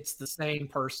mean, it's the same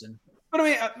person. But I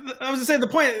mean, I was to say the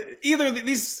point. Either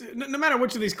these, no matter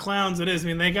which of these clowns it is, I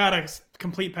mean, they gotta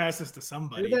complete passes to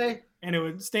somebody, do they? And it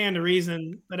would stand to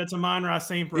reason that it's Amon-Ra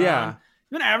St. Brown. Yeah,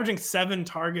 he's been averaging 7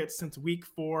 targets since week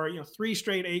 4. 3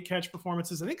 straight 8 catch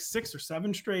performances. I think 6 or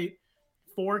 7 straight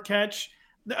 4 catch.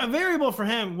 A variable for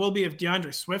him will be if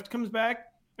DeAndre Swift comes back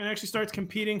and actually starts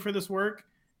competing for this work.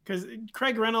 Because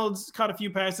Craig Reynolds caught a few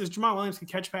passes. Jamal Williams could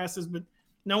catch passes, but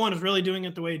no one is really doing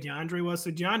it the way DeAndre was. So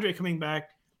DeAndre coming back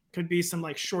could be some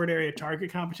like short area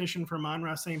target competition for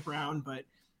Amon-Ra St. Brown. But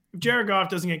if Jared Goff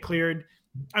doesn't get cleared,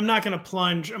 I'm not going to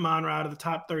plunge Amon-Ra out of the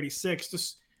top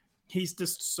 36. He's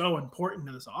just so important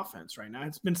to this offense right now.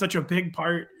 It's been such a big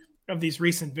part of these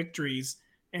recent victories.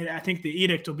 And I think the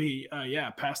edict will be,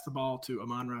 pass the ball to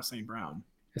Amon-Ra St. Brown.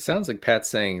 It sounds like Pat's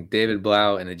saying David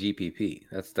Blau and a GPP.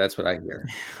 That's what I hear.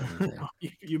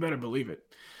 You better believe it.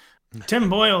 Tim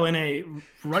Boyle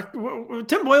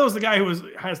Tim Boyle is the guy who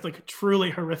has like a truly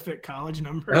horrific college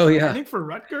number. Oh yeah, I think for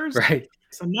Rutgers, right?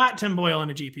 So not Tim Boyle in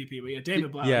a GPP, but yeah,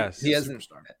 David Blau. Yes, he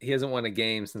hasn't won a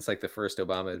game since like the first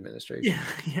Obama administration.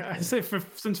 Yeah, I say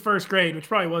since first grade, which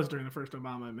probably was during the first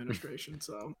Obama administration.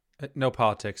 So no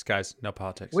politics, guys, no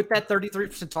politics. With that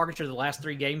 33% target share the last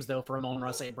 3 games, though, for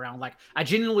Amon-Ra St. Brown, like I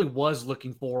genuinely was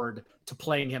looking forward to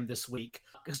playing him this week.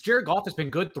 Because Jared Goff has been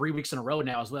good 3 weeks in a row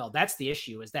now as well. That's the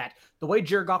issue, is that the way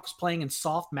Jared Goff is playing in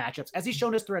soft matchups, as he's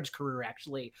shown us throughout his career,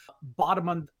 actually, bottom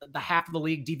on the half of the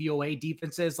league DVOA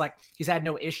defenses, like he's had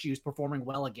no issues performing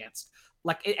well against.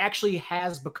 Like it actually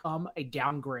has become a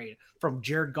downgrade from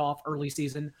Jared Goff early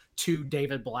season to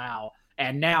David Blau.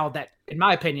 And now that, in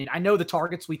my opinion, I know the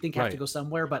targets we think have to go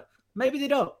somewhere, but maybe they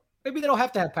don't. Maybe they don't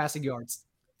have to have passing yards.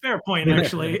 Fair point,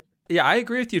 actually. Yeah, I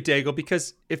agree with you, Daigle,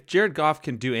 because if Jared Goff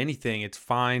can do anything, it's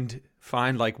find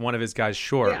like one of his guys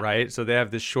short, right? So they have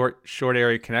this short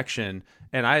area connection,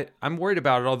 and I'm worried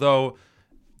about it, although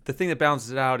the thing that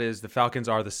balances it out is the Falcons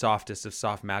are the softest of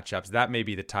soft matchups. That may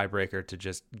be the tiebreaker to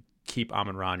just keep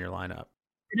Amon-Ra in your lineup.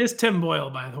 It is Tim Boyle,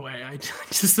 by the way. I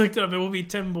just looked it up. It will be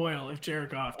Tim Boyle if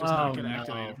Jared Goff does not get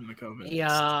activated from the COVID.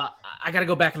 Yeah, I got to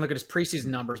go back and look at his preseason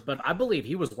numbers, but I believe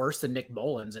he was worse than Nick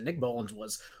Mullins, and Nick Mullins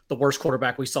was the worst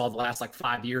quarterback we saw the last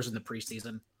 5 years in the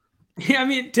preseason. Yeah, I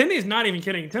mean, Denny's not even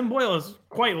kidding. Tim Boyle has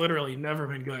quite literally never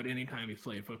been good anytime he's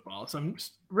played football. So I'm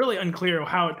just really unclear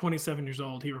how at 27 years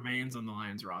old he remains on the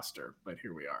Lions roster, but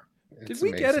here we are. Did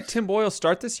we get a Tim Boyle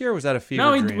start this year, or was that a fever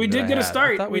dream? No, we did get a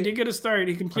start. We did get a start.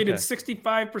 He completed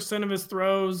 65% of his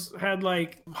throws, had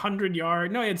 100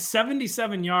 yards. No, he had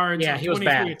 77 yards. Yeah, he was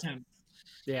bad. Attempts.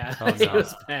 Yeah, he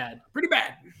was bad. Pretty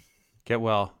bad. Get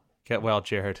well,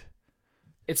 Jared.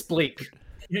 It's bleak.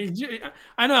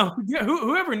 I know.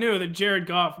 Whoever knew that Jared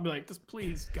Goff would be like, just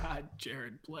please, God,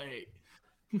 Jared, play.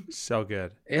 So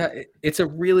good. Yeah, it's a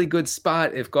really good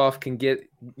spot if Goff can get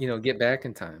back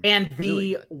in time. And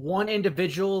the one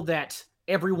individual that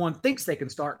everyone thinks they can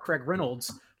start, Craig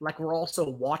Reynolds, like we're also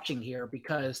watching here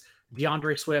because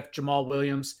DeAndre Swift, Jamal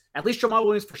Williams, at least Jamal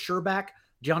Williams for sure back.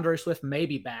 DeAndre Swift may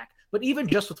be back. But even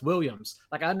just with Williams,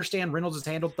 like I understand Reynolds has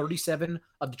handled 37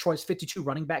 of Detroit's 52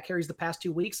 running back carries the past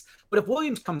 2 weeks. But if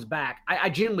Williams comes back, I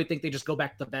genuinely think they just go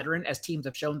back to the veteran, as teams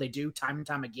have shown they do time and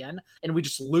time again. And we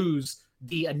just lose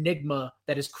the enigma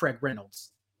that is Craig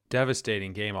Reynolds.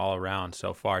 Devastating game all around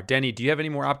so far. Denny, do you have any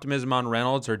more optimism on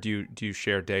Reynolds, or do you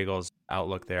share Daigle's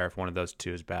outlook there if one of those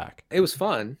two is back? It was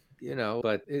fun,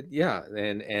 but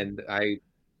and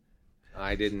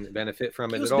I didn't benefit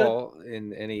from it at all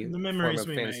in any form of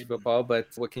fantasy football, but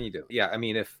what can you do? Yeah, I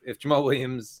mean, if Jamal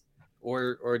Williams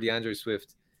or DeAndre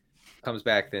Swift comes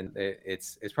back, then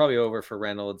it's probably over for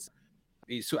Reynolds.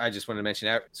 I just want to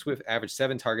mention Swift averaged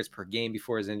 7 targets per game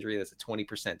before his injury. That's a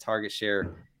 20% target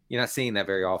share. You're not seeing that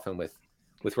very often with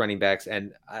running backs,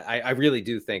 and I really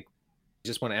do think,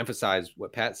 just want to emphasize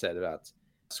what Pat said about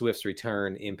Swift's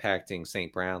return impacting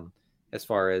St. Brown as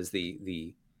far as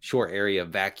the short area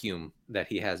vacuum that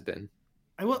he has been.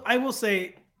 I will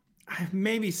say,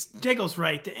 maybe Daigle's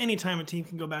right. That anytime a team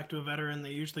can go back to a veteran, they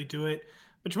usually do it.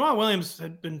 But Jamal Williams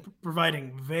had been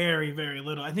providing very, very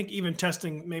little. I think even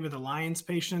testing maybe the Lions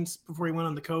patients before he went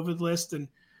on the COVID list. And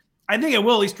I think it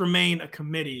will at least remain a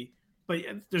committee. But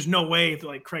there's no way that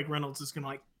like Craig Reynolds is going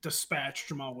to dispatch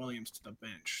Jamal Williams to the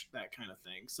bench, that kind of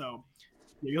thing. So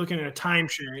you're looking at a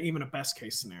timeshare, even a best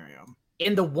case scenario.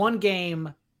 In the one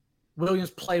game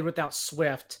Williams played without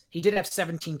Swift, he did have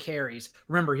 17 carries.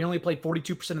 Remember, he only played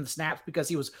 42% of the snaps because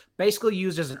he was basically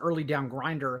used as an early down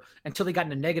grinder until he got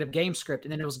in a negative game script,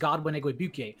 and then it was Godwin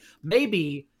Igwebuike.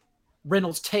 Maybe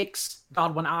Reynolds takes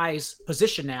Godwin I's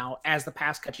position now as the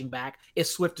pass catching back if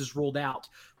Swift is ruled out.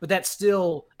 But that's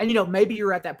still, and maybe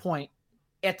you're at that point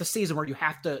at the season where you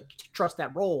have to trust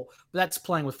that role, but that's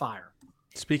playing with fire.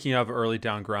 Speaking of early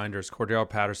down grinders, Cordero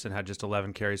Patterson had just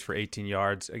 11 carries for 18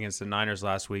 yards against the Niners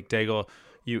last week. Daigle,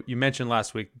 you mentioned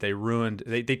last week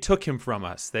they took him from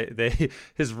us.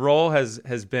 His role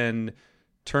has been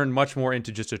turned much more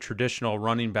into just a traditional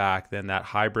running back than that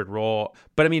hybrid role.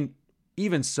 But I mean,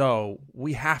 even so,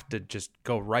 we have to just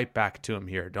go right back to him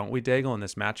here, don't we, Daigle, in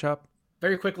this matchup?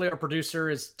 Very quickly, our producer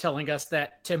is telling us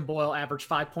that Tim Boyle averaged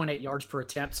 5.8 yards per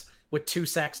attempt with 2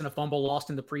 sacks and a fumble lost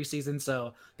in the preseason.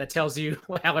 So that tells you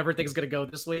how everything's going to go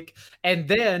this week. And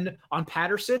then on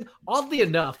Patterson, oddly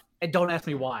enough, and don't ask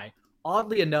me why,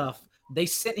 oddly enough, they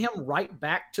sent him right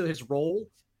back to his role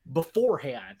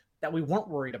beforehand that we weren't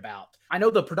worried about. I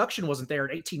know the production wasn't there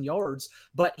at 18 yards,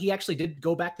 but he actually did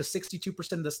go back to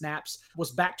 62% of the snaps, was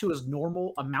back to his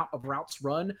normal amount of routes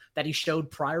run that he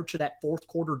showed prior to that fourth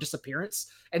quarter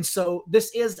disappearance. And so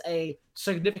this is a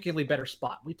significantly better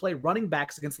spot. We play running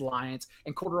backs against the Lions,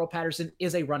 and Cordero Patterson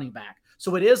is a running back.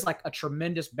 So it is like a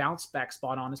tremendous bounce back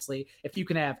spot, honestly, if you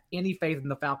can have any faith in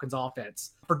the Falcons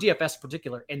offense, for DFS in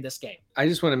particular, in this game. I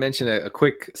just want to mention a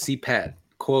quick CPAT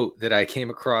quote that I came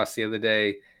across the other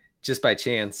day, just by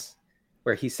chance,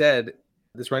 where he said,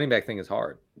 this running back thing is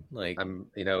hard. Like I'm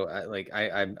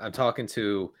talking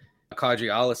to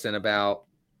Kadri Allison about,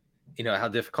 how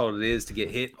difficult it is to get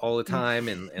hit all the time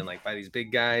and like by these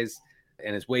big guys.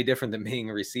 And it's way different than being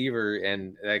a receiver.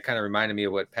 And that kind of reminded me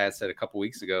of what Pat said a couple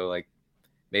weeks ago. Like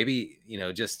maybe,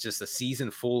 just a season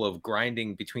full of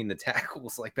grinding between the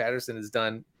tackles like Patterson has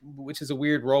done, which is a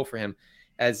weird role for him,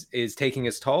 as is taking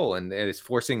its toll and is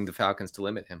forcing the Falcons to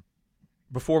limit him.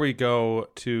 Before we go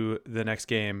to the next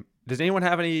game, does anyone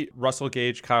have any Russell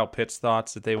Gage, Kyle Pitts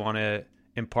thoughts that they want to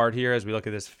impart here as we look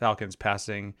at this Falcons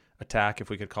passing attack, if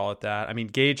we could call it that? I mean,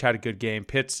 Gage had a good game.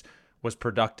 Pitts was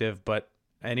productive, but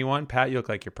anyone? Pat, you look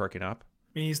like you're perking up.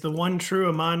 I mean, he's the one true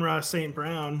Amon-Ra St.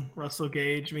 Brown, Russell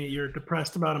Gage. I mean, you're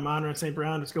depressed about Amon-Ra St.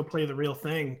 Brown, just go play the real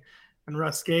thing. And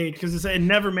Russ Gage, because it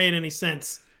never made any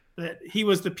sense that he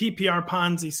was the PPR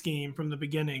Ponzi scheme from the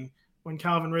beginning. When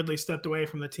Calvin Ridley stepped away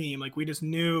from the team, like we just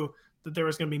knew that there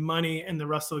was going to be money in the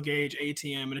Russell Gage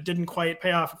ATM, and it didn't quite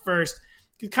pay off at first.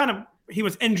 He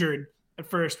was injured at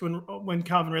first when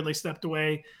Calvin Ridley stepped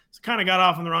away, so kind of got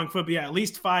off on the wrong foot. But yeah, at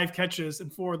least 5 catches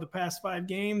in 4 of the past 5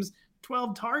 games,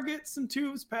 12 targets in 2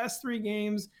 of his past 3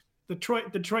 games.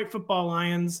 Detroit Football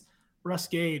Lions, Russ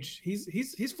Gage,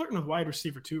 he's flirting with wide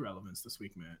receiver 2 relevance this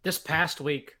week, man. This past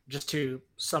week, just to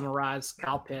summarize,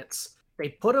 Kyle Pitts, they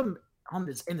put him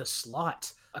in the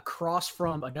slot across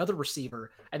from another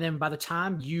receiver. And then by the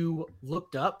time you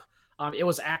looked up, it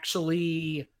was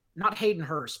actually not Hayden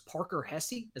Hurst, Parker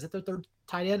Hesse. Is it the third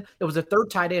tight end? It was the third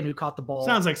tight end who caught the ball.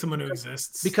 Sounds like someone who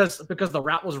exists. Because the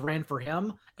route was ran for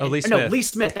him. Lee Smith. Lee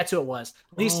Smith. That's who it was.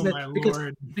 Lee Smith.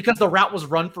 Because the route was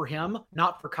run for him,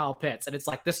 not for Kyle Pitts. And it's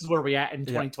like, this is where we at in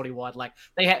 2021. Like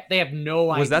they have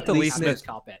no idea. Was that the Lee Smith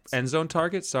Kyle Pitts end zone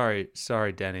target? Sorry,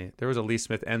 Denny. There was a Lee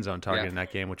Smith end zone target in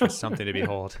that game, which was something to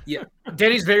behold. Yeah.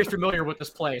 Denny's very familiar with this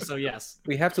play, so yes.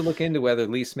 We have to look into whether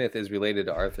Lee Smith is related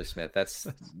to Arthur Smith. That's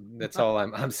all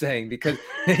I'm saying, because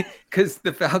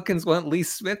the Falcons want Lee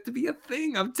Smith to be a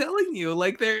thing. I'm telling you,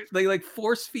 like they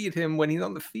force feed him when he's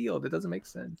on the field. It doesn't make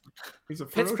sense. He's a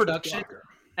Pitt's production. blocker.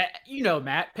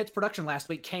 Matt, Pitt's production last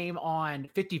week came on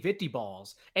 50-50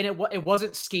 balls, and it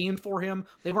wasn't schemed for him.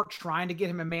 They weren't trying to get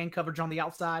him in man coverage on the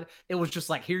outside. It was just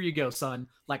like, here you go, son.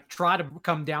 Like, try to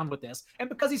come down with this. And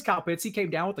because he's Kyle Pitts, he came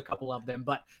down with a couple of them,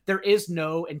 but there is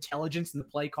no intelligence in the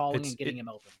play calling and getting him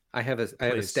open. I have a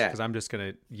stat. Because I'm just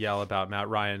going to yell about Matt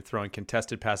Ryan throwing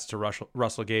contested passes to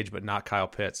Russell Gage, but not Kyle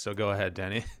Pitts. So go ahead,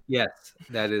 Denny. Yes,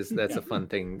 that's a fun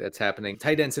thing that's happening.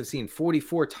 Tight ends have seen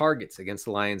 44 targets against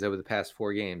the Lions over the past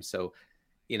 4 games. So,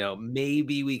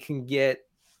 maybe we can get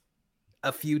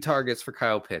a few targets for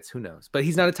Kyle Pitts. Who knows? But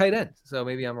he's not a tight end, so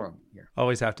maybe I'm wrong here.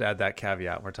 Always have to add that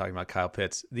caveat when we're talking about Kyle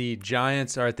Pitts. The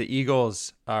Giants are at the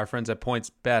Eagles. Our friends at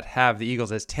PointsBet have the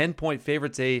Eagles as 10-point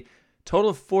favorites, a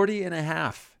total of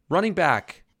 40.5. Running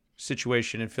back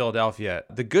situation in Philadelphia.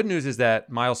 The good news is that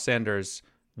Miles Sanders,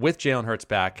 with Jalen Hurts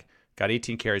back, got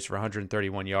 18 carries for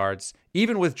 131 yards,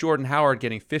 even with Jordan Howard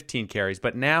getting 15 carries.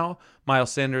 But now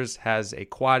Miles Sanders has a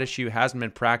quad issue, hasn't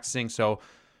been practicing. So,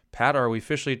 Pat, are we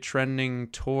officially trending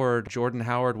toward Jordan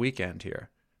Howard weekend here?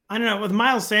 I don't know. With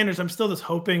Miles Sanders, I'm still just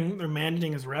hoping they're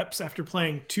managing his reps after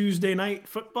playing Tuesday night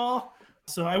football.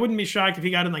 So I wouldn't be shocked if he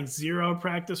got in like 0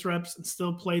 practice reps and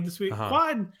still played this week.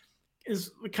 Quad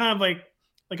is kind of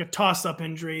like a toss-up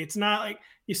injury. It's not like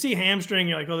you see hamstring,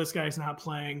 you're like, oh, this guy's not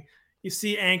playing. You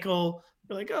see ankle,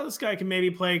 you're like, oh, this guy can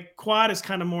maybe play. Quad is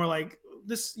kind of more like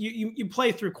this. You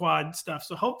play through quad stuff.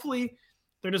 So hopefully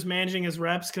they're just managing his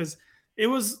reps, because it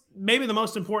was maybe the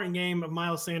most important game of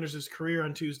Miles Sanders' career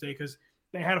on Tuesday, because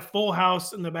they had a full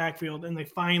house in the backfield and they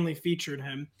finally featured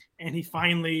him, and he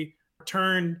finally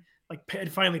returned,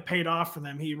 it finally paid off for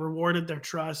them. He rewarded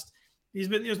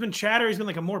there's been chatter. He's been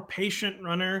like a more patient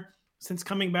runner since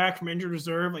coming back from injured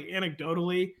reserve. Like,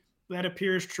 anecdotally, that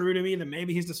appears true to me, that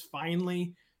maybe he's just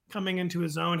finally coming into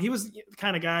his own. He was the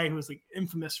kind of guy who was like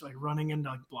infamous for like running into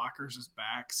like blockers'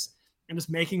 backs and just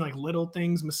making like little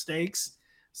things mistakes.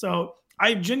 So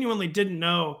I genuinely didn't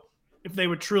know if they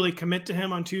would truly commit to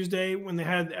him on Tuesday when they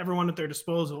had everyone at their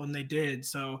disposal, and they did.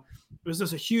 So it was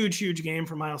just a huge, huge game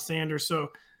for Miles Sanders. So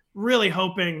really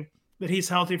hoping that he's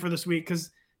healthy for this week, because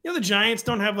the Giants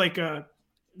don't have like an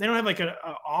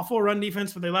awful run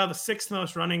defense, but they allow the 6th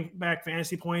most running back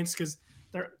fantasy points because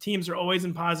their teams are always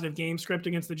in positive game script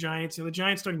against the Giants. The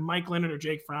Giants starting Mike Leonard or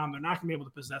Jake Fromm, they're not going to be able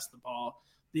to possess the ball.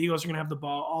 The Eagles are going to have the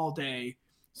ball all day.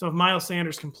 So if Miles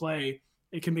Sanders can play,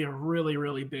 it can be a really,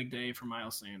 really big day for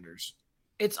Miles Sanders.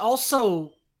 It's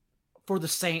also for the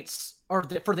Saints, or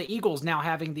for the Eagles, now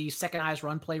having the second highest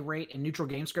run play rate in neutral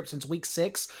game script since week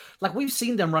 6. Like, we've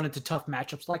seen them run into tough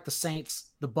matchups like the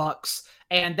Saints, the BUCS,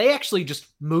 and they actually just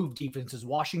move defenses.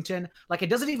 Washington, like,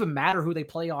 it doesn't even matter who they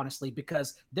play, honestly,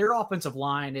 because their offensive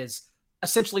line is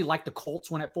essentially like the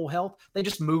Colts when at full health. They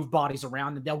just move bodies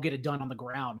around and they'll get it done on the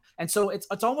ground. And so it's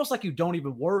almost like you don't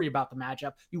even worry about the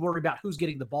matchup. You worry about who's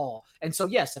getting the ball. And so,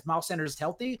 yes, if Miles Sanders is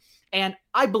healthy, and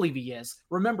I believe he is,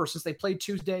 remember, since they played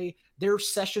Tuesday, their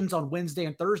sessions on Wednesday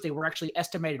and Thursday were actually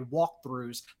estimated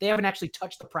walkthroughs. They haven't actually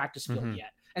touched the practice field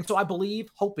yet. And so I believe,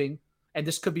 hoping, and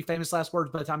this could be famous last words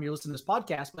by the time you're listening to this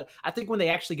podcast, but I think when they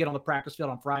actually get on the practice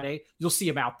field on Friday, you'll see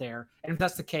him out there. And if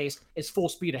that's the case, it's full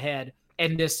speed ahead.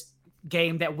 And this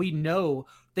game that we know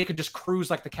they could just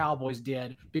cruise like the Cowboys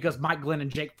did, because Mike Glenn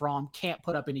and Jake Fromm can't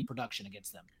put up any production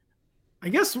against them. I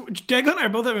guess Daigle and I are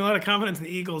both having a lot of confidence in the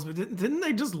Eagles, but didn't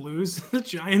they just lose the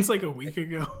Giants like a week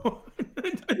ago?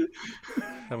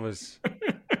 That was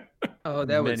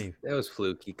that was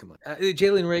fluky. Come on,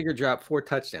 Jalen Reagor dropped 4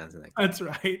 touchdowns in that game. That's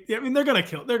right. Yeah, I mean, they're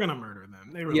gonna murder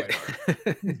them. They really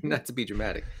are. Not to be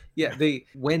dramatic. Yeah,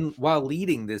 while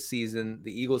leading this season,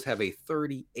 the Eagles have a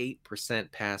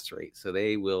 38% pass rate, so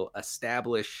they will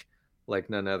establish like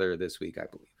none other this week, I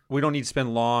believe. We don't need to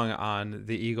spend long on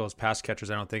the Eagles pass catchers,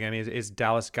 I don't think. I mean, it's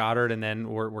Dallas Goedert, and then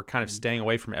we're kind of staying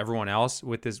away from everyone else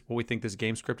with this, what we think this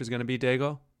game script is going to be,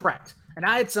 Daigle? Correct. And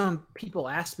I had some people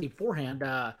ask me beforehand,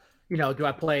 do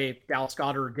I play Dallas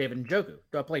Goedert or David Njoku?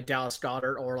 Do I play Dallas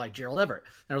Goedert or like Gerald Everett?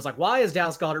 And I was like, why is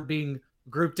Dallas Goedert being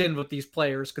grouped in with these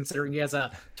players, considering he has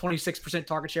a 26%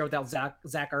 target share without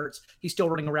Zach Ertz. He's still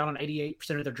running around on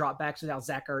 88% of their dropbacks without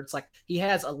Zach Ertz. Like, he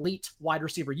has elite wide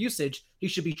receiver usage. He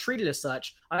should be treated as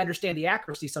such. I understand the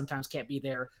accuracy sometimes can't be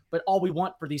there, but all we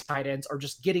want for these tight ends are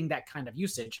just getting that kind of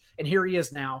usage. And here he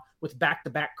is now with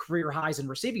back-to-back career highs in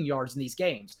receiving yards in these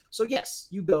games. So yes,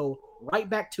 you go right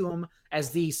back to him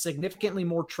as the significantly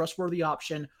more trustworthy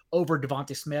option over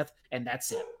Devontae Smith, and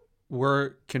that's it.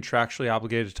 We're contractually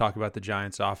obligated to talk about the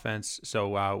Giants offense.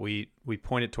 So we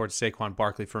pointed towards Saquon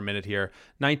Barkley for a minute here.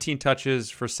 19 touches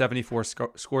for 74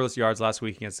 scoreless yards last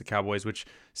week against the Cowboys, which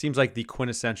seems like the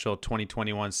quintessential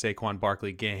 2021 Saquon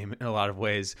Barkley game in a lot of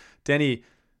ways. Denny,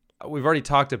 we've already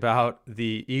talked about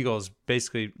the Eagles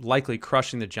basically likely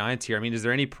crushing the Giants here. I mean, is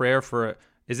there any prayer for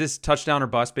is this touchdown or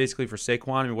bust basically for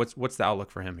Saquon? I mean, what's the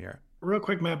outlook for him here? Real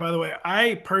quick, Matt, by the way,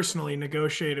 I personally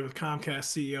negotiated with Comcast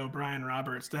CEO Brian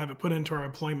Roberts to have it put into our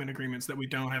employment agreements that we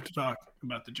don't have to talk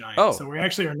about the Giants. Oh. So we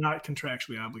actually are not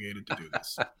contractually obligated to do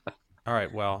this. All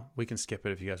right, well, we can skip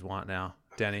it if you guys want now.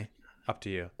 Denny, up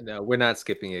to you. No, we're not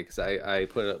skipping it because I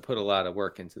put a lot of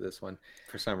work into this one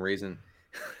for some reason.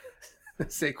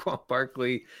 Saquon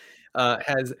Barkley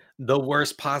has the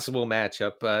worst possible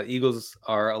matchup. Eagles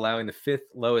are allowing the 5th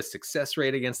lowest success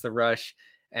rate against the rush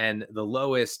and the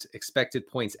lowest expected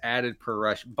points added per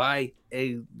rush by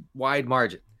a wide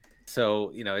margin.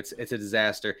 So, it's a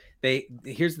disaster.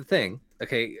 Here's the thing.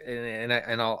 Okay.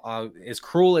 And I'll, as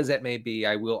cruel as that may be,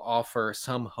 I will offer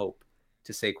some hope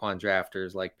to Saquon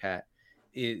drafters like Pat.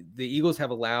 The Eagles have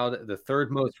allowed the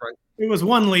 3rd most run. It was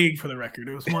one league for the record.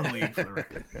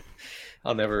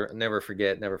 I'll never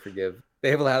forget, never forgive.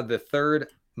 They have allowed the 3rd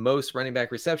most running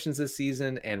back receptions this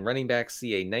season, and running backs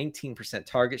see a 19%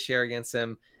 target share against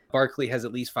them. Barkley has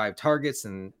at least 5 targets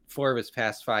in 4 of his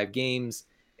past 5 games,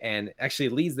 and actually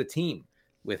leads the team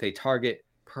with a target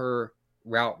per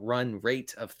route run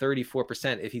rate of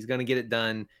 34%. If he's going to get it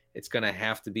done, it's going to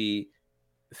have to be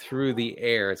through the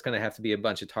air. It's going to have to be a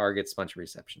bunch of targets, a bunch of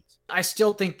receptions. I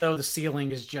still think, though, the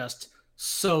ceiling is just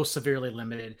so severely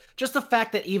limited. Just the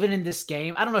fact that even in this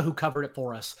game, I don't know who covered it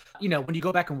for us. When you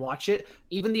go back and watch it,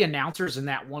 even the announcers in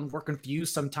that one were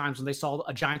confused sometimes when they saw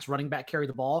a Giants running back carry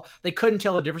the ball. They couldn't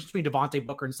tell the difference between Devontae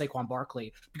Booker and Saquon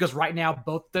Barkley because right now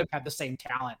both of them have the same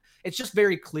talent. It's just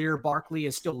very clear Barkley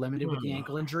is still limited with the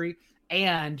ankle injury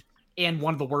and in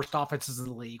one of the worst offenses in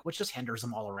the league, which just hinders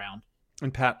them all around.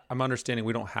 And Pat, I'm understanding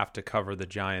we don't have to cover the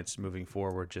Giants moving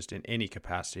forward just in any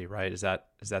capacity, right? Is that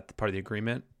part of the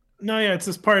agreement? No, yeah, it's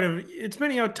just part of. It's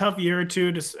been a tough year or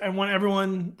two. They want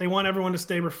everyone to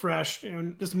stay refreshed.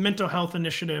 This mental health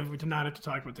initiative. We did not have to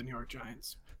talk about the New York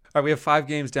Giants. All right, we have 5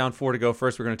 games down, 4 to go.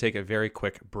 First, we're going to take a very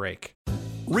quick break.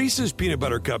 Reese's peanut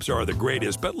butter cups are the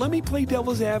greatest, but let me play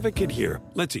devil's advocate here.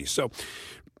 Let's see. So,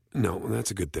 no, that's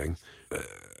a good thing.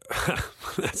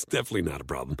 That's definitely not a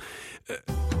problem.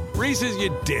 Reese's,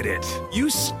 you did it. You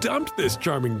stumped this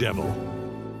charming devil.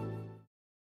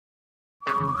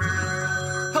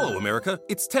 Hello, America.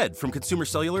 It's Ted from Consumer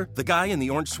Cellular, the guy in the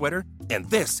orange sweater, and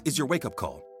this is your wake-up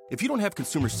call. If you don't have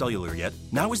Consumer Cellular yet,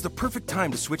 now is the perfect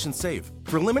time to switch and save.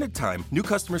 For a limited time, new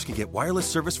customers can get wireless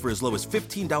service for as low as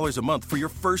 $15 a month for your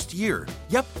first year.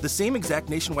 Yep, the same exact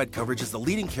nationwide coverage as the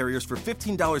leading carriers for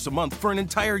 $15 a month for an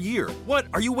entire year. What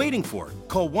are you waiting for?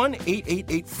 Call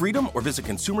 1-888-FREEDOM or visit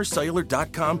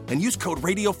consumercellular.com and use code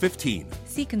RADIO15.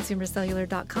 See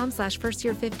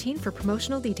consumercellular.com/firstyear15 for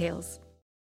promotional details.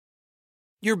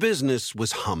 Your business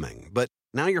was humming, but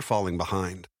now you're falling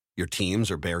behind. Your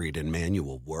teams are buried in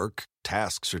manual work,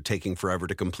 tasks are taking forever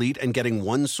to complete, and getting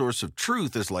one source of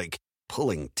truth is like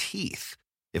pulling teeth.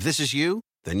 If this is you,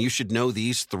 then you should know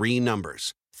these 3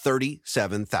 numbers.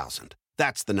 37,000.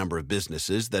 That's the number of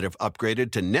businesses that have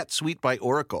upgraded to NetSuite by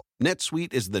Oracle.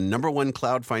 NetSuite is the #1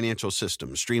 cloud financial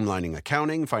system, streamlining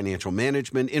accounting, financial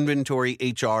management, inventory,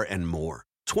 HR, and more.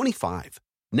 25.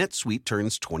 NetSuite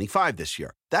turns 25 this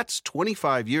year. That's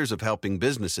 25 years of helping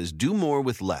businesses do more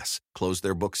with less, close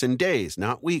their books in days,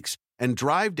 not weeks, and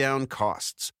drive down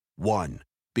costs. 1.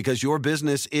 Because your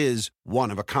business is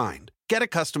one of a kind. Get a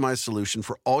customized solution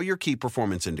for all your key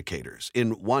performance indicators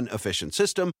in one efficient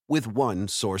system with one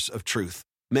source of truth.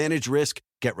 Manage risk,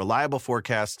 get reliable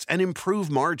forecasts, and improve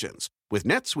margins. With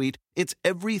NetSuite, it's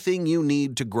everything you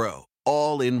need to grow,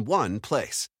 all in one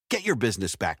place. Get your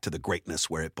business back to the greatness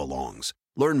where it belongs.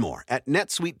 Learn more at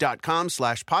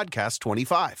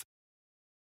netsuite.com/podcast25.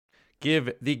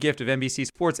 Give the gift of NBC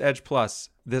Sports Edge Plus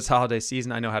this holiday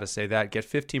season. I know how to say that. Get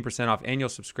 15% off annual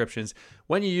subscriptions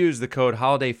when you use the code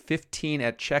HOLIDAY15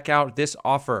 at checkout. This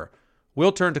offer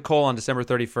will turn to coal on December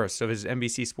 31st. So visit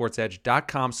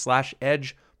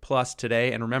NBCSportsEdge.com/Edge Plus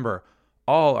today. And remember,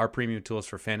 All our premium tools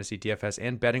for fantasy DFS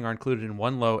and betting are included in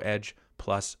one low Edge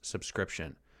Plus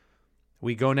subscription.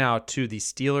 We go now to the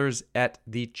Steelers at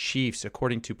the Chiefs.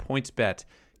 According to PointsBet,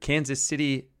 Kansas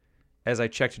City, as I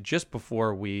checked just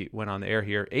before we went on the air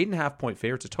here, 8.5-point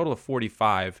favorites, a total of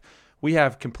 45. We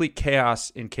have complete chaos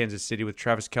in Kansas City with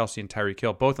Travis Kelce and Tyreek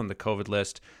Hill, both on the COVID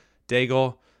list.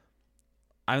 Daigle,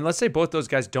 I mean, let's say both those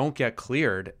guys don't get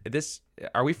cleared.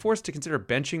 Are we forced to consider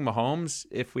benching Mahomes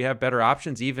if we have better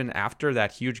options, even after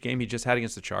that huge game he just had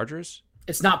against the Chargers?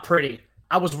 It's not pretty.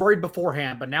 I was worried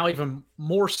beforehand, but now even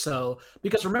more so,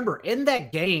 because remember, in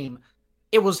that game,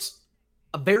 it was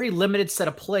a very limited set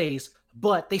of plays,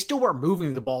 but they still weren't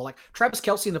moving the ball. Like Travis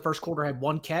Kelce in the first quarter had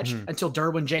one catch until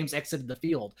Derwin James exited the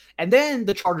field. And then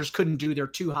the Chargers couldn't do their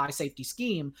too high safety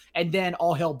scheme. And then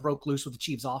all hell broke loose with the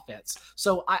Chiefs offense.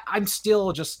 So I'm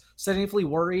still just significantly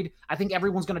worried. I think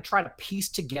everyone's going to try to piece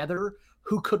together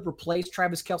who could replace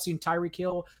Travis Kelce and Tyreek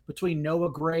Hill between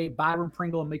Noah Gray, Byron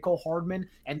Pringle, and Mecole Hardman.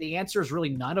 And the answer is really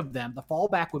none of them. The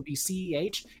fallback would be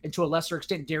CEH and to a lesser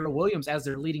extent, Darrell Williams as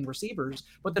their leading receivers.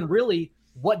 But then really,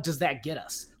 what does that get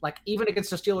us? Like even against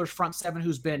the Steelers front seven,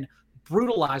 who's been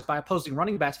brutalized by opposing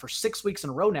running backs for 6 weeks in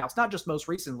a row now. It's not just most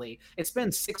recently. It's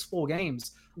been 6 full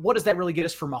games. What does that really get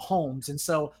us for Mahomes? And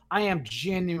so I am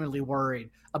genuinely worried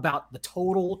about the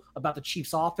total, about the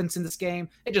Chiefs offense in this game.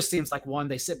 It just seems like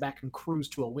they sit back and cruise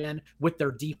to a win with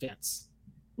their defense.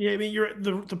 Yeah, I mean,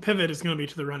 the pivot is going to be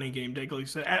to the running game, Daigle, you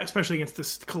said, especially against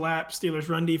this collapsed Steelers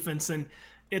run defense. And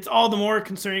it's all the more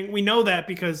concerning. We know that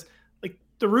because like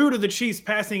the root of the Chiefs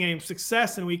passing game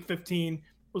success in week 15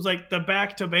 was like the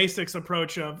back to basics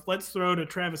approach of let's throw to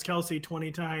Travis Kelce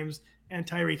 20 times and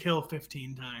Tyreek Hill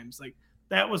 15 times. Like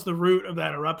that was the root of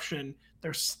that eruption.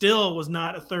 There still was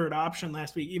not a third option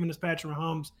last week, even as Patrick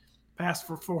Mahomes passed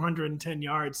for 410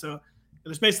 yards. So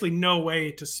there's basically no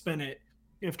way to spin it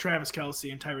if Travis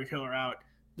Kelce and Tyreek Hill are out.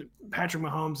 Patrick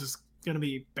Mahomes is going to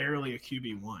be barely a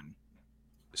QB1.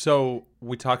 So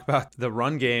we talk about the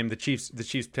run game, the Chiefs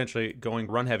potentially going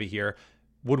run heavy here.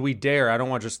 Would we dare, I don't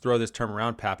want to just throw this term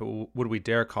around, Pat, but would we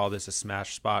dare call this a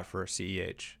smash spot for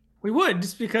CEH? We would,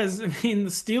 just because, I mean, the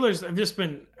Steelers have just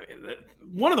been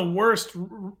one of the worst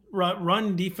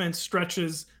run defense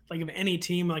stretches like of any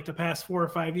team like the past 4 or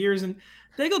 5 years. And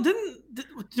Daigle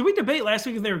did we debate last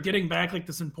week if they were getting back like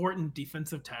this important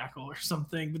defensive tackle or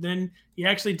something, but then he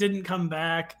actually didn't come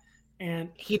back. And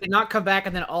he did not come back.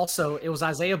 And then also it was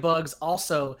Isaiah Buggs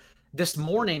also this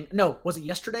morning. No, was it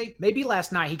yesterday? Maybe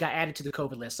last night he got added to the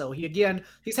COVID list. So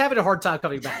he's having a hard time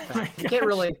coming back. He can't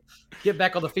really get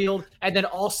back on the field. And then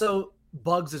also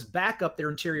Buggs is back up, their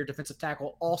interior defensive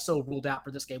tackle, also ruled out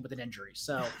for this game with an injury.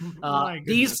 So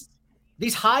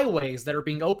these highways that are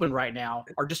being open right now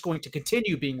are just going to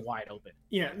continue being wide open.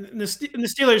 Yeah, and the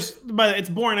Steelers, but it's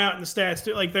borne out in the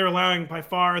stats. Like they're allowing by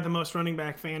far the most running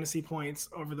back fantasy points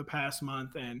over the past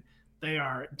month, and they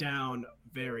are down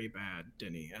very bad,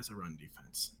 Denny, as a run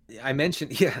defense. I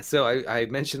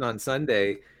mentioned on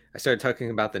Sunday, I started talking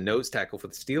about the nose tackle for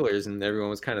the Steelers, and everyone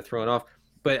was kind of thrown off.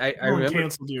 But I remember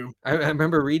canceled you. I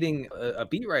remember reading a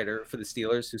beat writer for the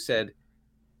Steelers who said,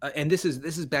 and this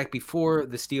is back before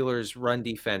the Steelers' run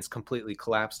defense completely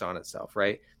collapsed on itself,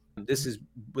 right? This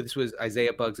was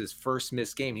Isaiah Buggs' first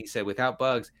missed game. He said, without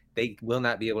Buggs, they will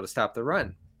not be able to stop the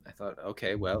run. I thought,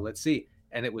 okay, well, let's see.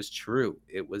 And it was true.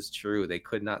 It was true. They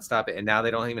could not stop it. And now they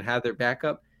don't even have their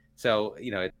backup. So,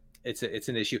 it's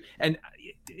an issue. And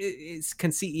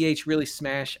can CEH really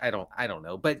smash? I don't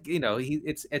know. But,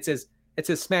 it's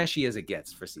as smashy as it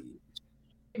gets for CEH.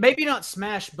 Maybe not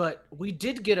smash, but we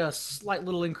did get a slight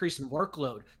little increase in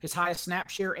workload. His highest snap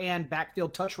share and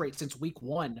backfield touch rate since week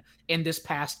 1 in this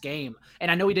past game.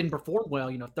 And I know he didn't perform well,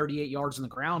 38 yards on the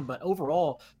ground, but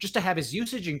overall, just to have his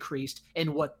usage increased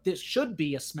in what this should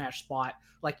be a smash spot,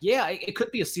 it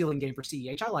could be a ceiling game for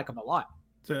CEH. I like him a lot.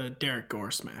 The Derek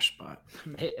Gore smash spot.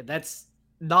 That's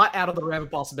not out of the realm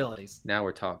of possibilities. Now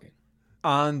we're talking.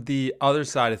 On the other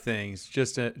side of things,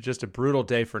 just a brutal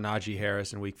day for Najee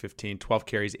Harris in Week 15, 12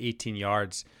 carries, 18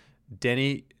 yards.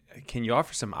 Denny, can you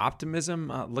offer some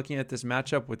optimism looking at this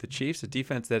matchup with the Chiefs, a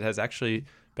defense that has actually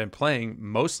been playing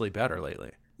mostly better lately?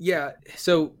 Yeah,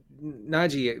 so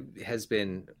Najee has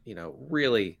been,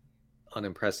 really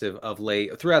unimpressive of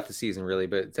late, throughout the season really,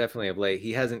 but definitely of late.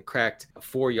 He hasn't cracked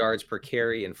 4 yards per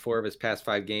carry in 4 of his past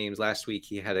 5 games. Last week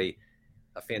he had a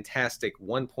fantastic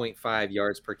 1.5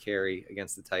 yards per carry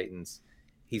against the Titans.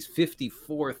 He's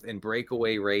 54th in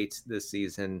breakaway rate this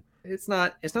season. It's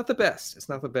not the best. It's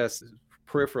not the best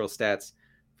peripheral stats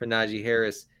for Najee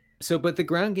Harris. So, but the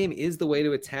ground game is the way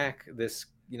to attack this,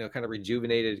 kind of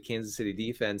rejuvenated Kansas City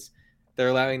defense. They're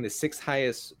allowing the 6th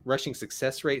highest rushing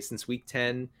success rate since week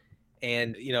 10.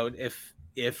 And, if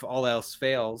if all else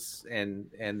fails and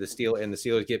the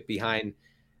Steelers get behind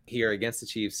here against the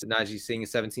Chiefs, Najee's seeing a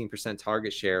 17%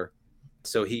 target share.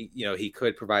 So he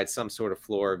could provide some sort of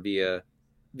floor via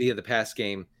the pass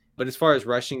game. But as far as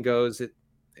rushing goes,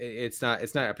 it's not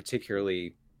a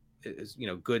particularly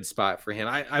good spot for him.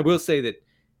 I will say that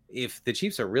if the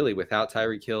Chiefs are really without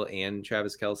Tyreek Hill and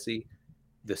Travis Kelce,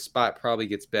 the spot probably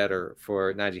gets better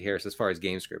for Najee Harris as far as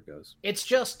game script goes. It's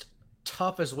just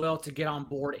tough as well to get on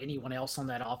board anyone else on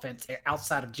that offense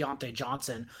outside of Deontay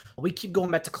Johnson. We keep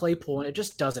going back to Claypool, and it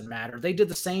just doesn't matter. They did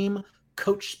the same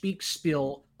coach speak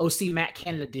spiel OC Matt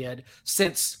Canada did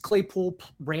since Claypool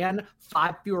ran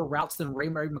 5 fewer routes than Ray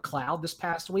McLeod this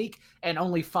past week and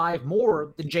only 5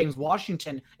 more than James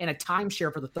Washington in a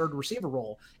timeshare for the third receiver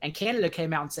role. And Canada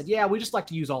came out and said, yeah, we just like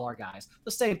to use all our guys.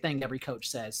 The same thing every coach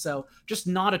says. So just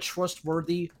not a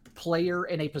trustworthy player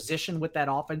in a position with that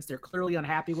offense. They're clearly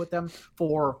unhappy with them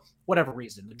for whatever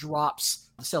reason, the drops,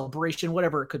 the celebration,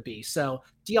 whatever it could be. So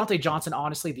Deontay Johnson,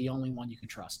 honestly, the only one you can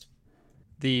trust.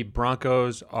 The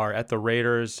Broncos are at the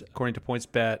Raiders. According to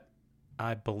PointsBet,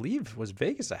 I believe was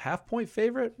Vegas a half-point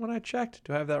favorite when I checked.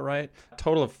 Do I have that right?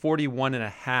 Total of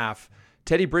 41.5.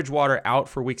 Teddy Bridgewater out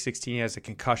for Week 16. He has a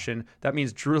concussion. That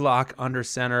means Drew Lock under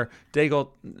center. Daigle,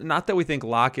 not that we think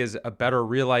Lock is a better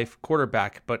real-life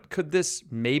quarterback, but could this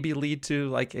maybe lead to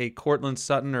like a Courtland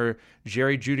Sutton or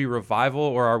Jerry Jeudy revival,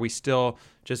 or are we still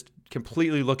just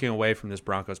completely looking away from this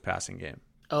Broncos passing game?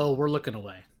 Oh, we're looking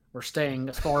away. We're staying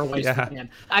as far away as we can.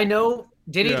 I know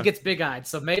Denny gets big-eyed,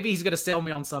 so maybe he's going to sell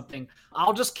me on something.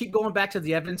 I'll just keep going back to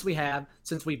the evidence we have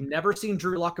since we've never seen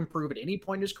Drew Lock improve at any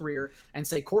point in his career and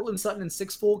say Courtland Sutton in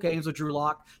 6 full games with Drew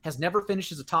Lock has never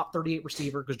finished as a top 38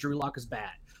 receiver because Drew Lock is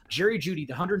bad. Jerry Jeudy,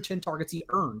 the 110 targets he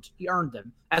earned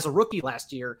them as a rookie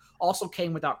last year, also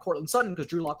came without Courtland Sutton because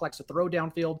Drew Lock likes to throw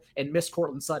downfield and miss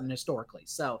Courtland Sutton historically.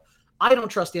 So I don't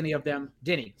trust any of them.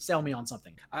 Denny, sell me on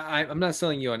something. I'm not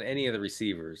selling you on any of the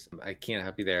receivers. I can't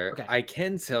help you there. Okay. I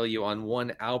can sell you on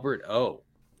one Albert O.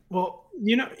 Well,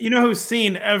 you know who's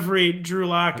seen every Drew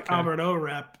Lock Albert O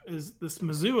rep is this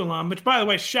Mizzou alum, which, by the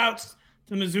way, shouts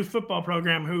to the Mizzou football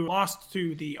program who lost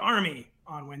to the Army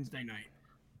on Wednesday night.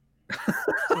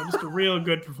 So just a real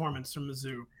good performance from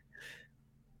Mizzou.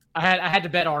 I had to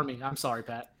bet Army. I'm sorry,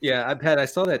 Pat. Yeah, Pat, I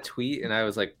saw that tweet and I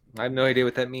was like, I have no idea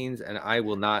what that means, and I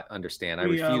will not understand. I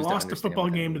refuse to understand. Lost a football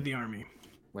game to the Army.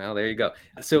 Well, there you go.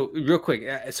 So real quick,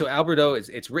 so Albert O,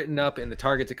 it's written up in the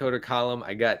Target Dakota column.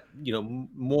 I got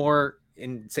more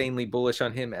insanely bullish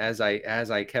on him as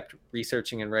I kept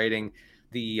researching and writing.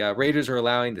 The Raiders are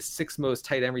allowing the 6th most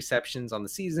tight end receptions on the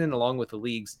season, along with the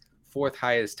league's 4th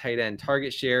highest tight end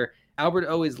target share. Albert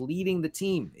O is leading the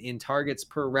team in targets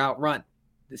per route run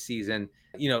this season.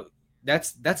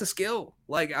 That's a skill.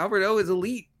 Like Albert O is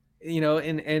elite.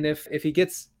 And if he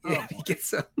gets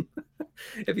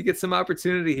some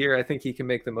opportunity here, I think he can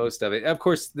make the most of it. Of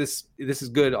course, this is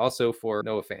good also for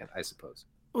Noah Fant, I suppose.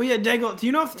 Oh yeah, Daigle, do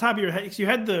you know off the top of your head? You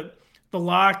had the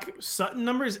Lock Sutton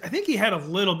numbers. I think he had a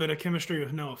little bit of chemistry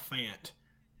with Noah Fant.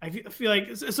 I feel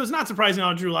like so. It's not surprising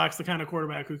how Drew Lock's the kind of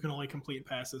quarterback who can only complete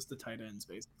passes to tight ends,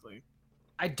 basically.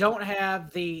 I don't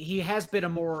have he has been a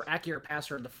more accurate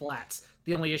passer in the flats.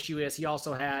 The only issue is he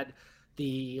also had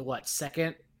the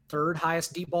second, third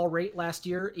highest deep ball rate last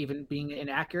year, even being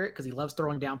inaccurate because he loves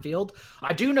throwing downfield.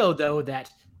 I do know, though,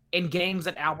 that in games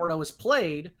that Albert O has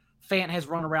played, Fant has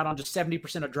run around on just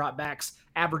 70% of dropbacks,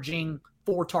 averaging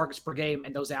 4 targets per game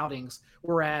in those outings,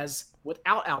 whereas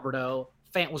without Albert O,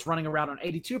 Fant was running around on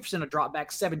 82% of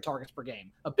dropbacks, 7 targets per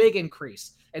game, a big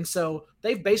increase. And so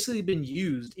they've basically been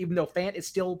used, even though Fant is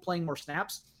still playing more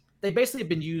snaps, they basically have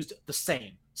been used the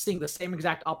same, seeing the same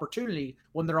exact opportunity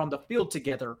when they're on the field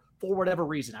together for whatever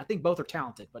reason. I think both are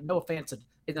talented, but Noah Fant's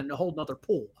in a whole nother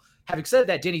pool. Having said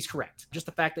that, Denny's correct. Just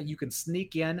the fact that you can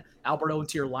sneak in Albert O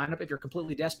into your lineup if you're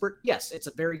completely desperate, yes, it's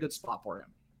a very good spot for him.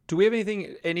 Do we have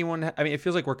anyone? I mean, it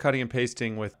feels like we're cutting and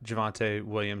pasting with Javonte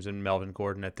Williams and Melvin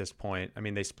Gordon at this point. I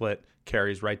mean, they split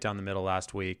carries right down the middle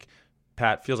last week.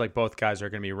 Pat, feels like both guys are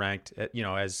going to be ranked at,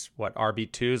 as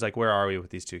RB2s. Like, where are we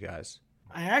with these two guys?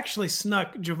 I actually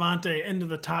snuck Javonte into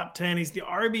the top 10. He's the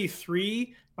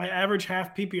RB3 by average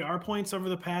half PPR points over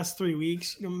the past 3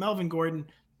 weeks. Melvin Gordon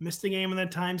missed a game in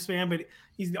that time span, but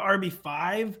he's the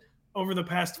RB5 over the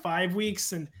past 5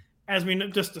 weeks. And as we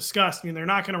just discussed, they're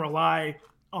not going to rely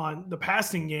on the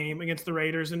passing game against the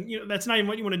Raiders. And, that's not even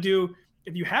what you want to do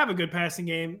if you have a good passing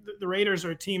game. The Raiders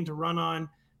are a team to run on.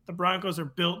 The Broncos are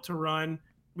built to run.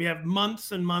 We have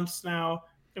months and months now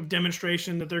of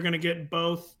demonstration that they're going to get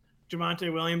both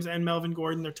Javonte Williams and Melvin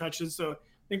Gordon their touches. So I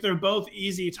think they're both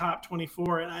easy top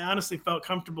 24. And I honestly felt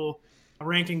comfortable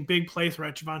ranking big play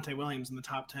threat Javonte Williams in the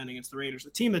top 10 against the Raiders, a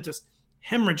team that just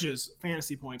hemorrhages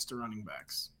fantasy points to running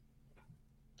backs.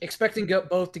 Expecting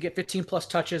both to get 15-plus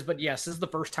touches, but yes, this is the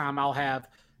first time I'll have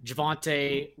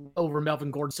Javonte over Melvin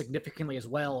Gordon significantly as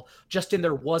well. Just in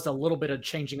there was a little bit of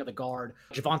changing of the guard.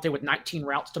 Javonte with 19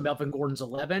 routes to Melvin Gordon's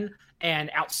 11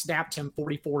 and outsnapped him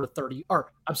 44-30.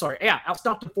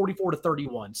 Outsnapped him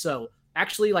 44-31. So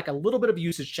actually like a little bit of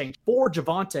usage change for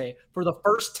Javonte for the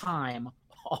first time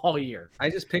all year. I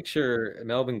just picture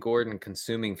Melvin Gordon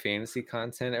consuming fantasy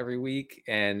content every week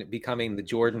and becoming the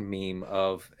Jordan meme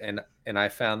of, and I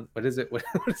found, what is it? What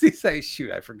does he say?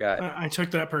 Shoot, I forgot. I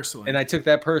took that personally. And I took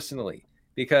that personally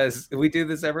because we do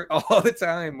this all the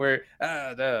time where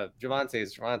Javonte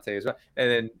is, and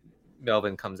then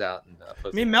Melvin comes out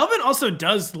and Melvin also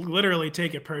does literally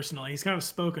take it personally. He's kind of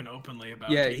spoken openly about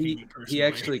he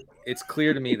actually, it's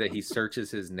clear to me that he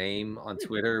searches his name on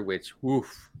Twitter, which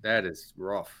that is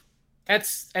rough.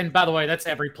 And by the way, that's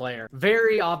every player.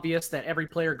 Very obvious that every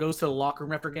player goes to the locker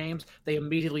room after games. They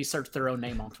immediately search their own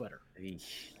name on Twitter.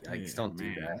 Don't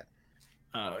do that.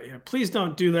 Oh yeah, please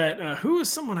don't do that. Who is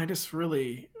someone I just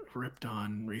really ripped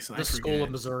on recently? The School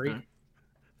of Missouri.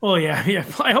 Oh yeah.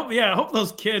 I hope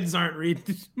those kids aren't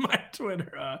reading my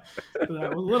Twitter. I was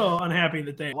a little unhappy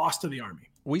that they lost to the Army.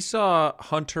 We saw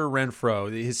Hunter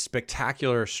Renfrow, his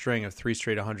spectacular string of 3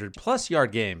 straight 100-plus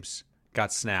yard games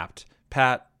got snapped.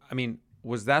 Pat, I mean,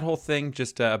 was that whole thing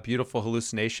just a beautiful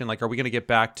hallucination? Like, are we going to get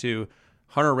back to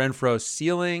Hunter Renfrow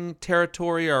ceiling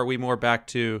territory, or are we more back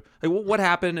to what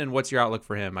happened and what's your outlook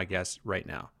for him, I guess, right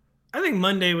now? I think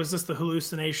Monday was just the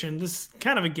hallucination. This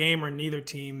kind of a game where neither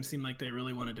team seemed like they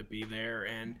really wanted to be there,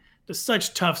 and just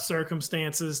such tough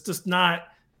circumstances, just not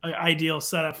an ideal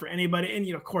setup for anybody. And,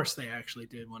 of course they actually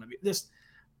did want to be this.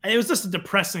 It was just a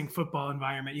depressing football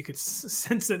environment. You could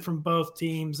sense it from both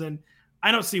teams. And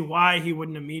I don't see why he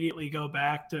wouldn't immediately go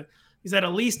back to, he's had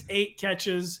at least 8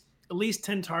 catches, at least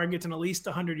 10 targets, and at least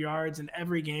 100 yards in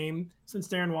every game since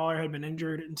Darren Waller had been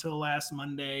injured until last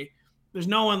Monday. There's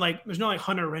no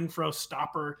Hunter Renfrow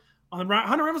stopper.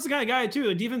 Hunter Renfrow's the guy too.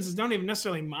 The defenses don't even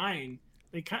necessarily mind.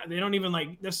 They don't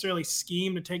even necessarily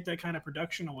scheme to take that kind of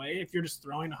production away. If you're just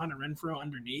throwing Hunter Renfrow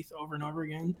underneath over and over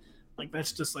again,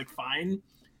 that's just fine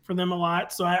for them a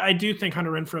lot. So I do think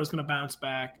Hunter Renfrow is going to bounce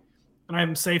back, and I have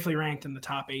him safely ranked in the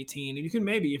top 18. And you can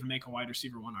maybe even make a wide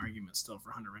receiver 1 argument still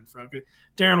for Hunter Renfrow.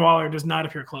 Darren Waller does not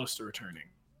appear close to returning.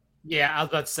 Yeah, I was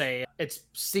about to say, it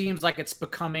seems like it's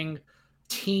becoming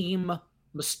team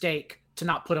mistake to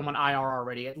not put him on IR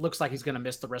already. It looks like he's going to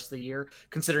miss the rest of the year,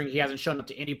 considering he hasn't shown up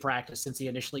to any practice since he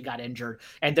initially got injured.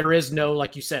 And there is no,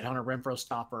 like you said, Hunter Renfrow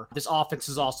stopper. This offense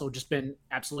has also just been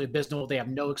absolutely abysmal. They have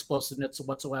no explosiveness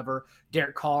whatsoever.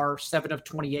 Derek Carr, 7 of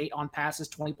 28 on passes,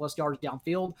 20-plus yards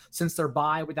downfield since their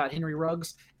bye without Henry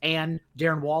Ruggs and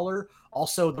Darren Waller.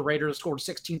 Also, the Raiders scored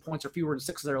 16 points or fewer in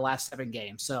 6 of their last 7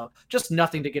 games. So just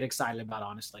nothing to get excited about,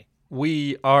 honestly.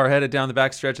 We are headed down the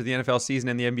backstretch of the NFL season,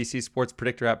 and the NBC Sports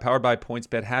Predictor app powered by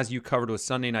PointsBet has you covered with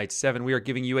Sunday Night 7. We are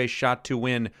giving you a shot to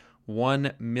win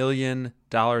 $1 million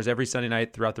every Sunday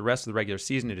night throughout the rest of the regular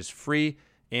season. It is free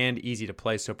and easy to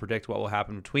play, so predict what will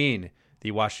happen between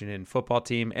the Washington football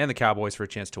team and the Cowboys for a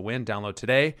chance to win. Download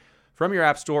today from your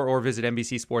app store or visit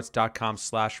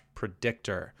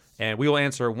NBCSports.com/predictor. And we will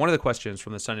answer one of the questions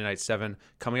from the Sunday Night 7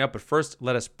 coming up. But first,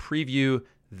 let us preview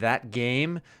that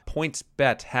game.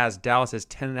 PointsBet has Dallas as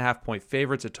 10.5-point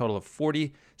favorites, a total of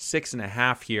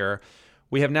 46.5 here.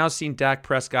 We have now seen Dak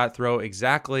Prescott throw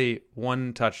exactly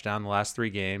 1 touchdown the last 3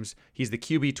 games. He's the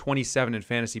QB 27 in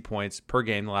fantasy points per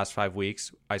game the last 5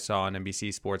 weeks. I saw on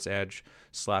NBC Sports Edge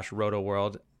 /Roto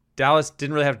World. Dallas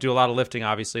didn't really have to do a lot of lifting,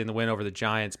 obviously, in the win over the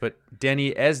Giants. But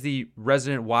Denny, as the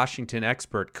resident Washington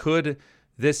expert, could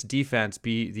this defense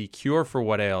be the cure for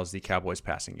what ails the Cowboys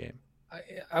passing game?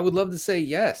 I would love to say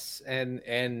yes,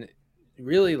 and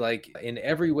really, in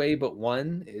every way but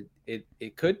one,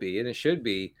 it could be, and it should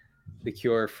be the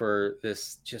cure for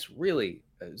this just really,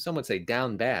 some would say,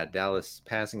 down bad Dallas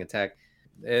passing attack.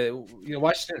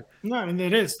 Washington. No, I mean,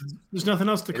 it is. There's nothing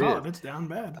else to call it. It's down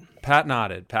bad. Pat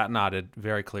nodded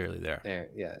very clearly there.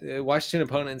 Yeah. Washington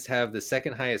opponents have the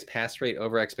second highest pass rate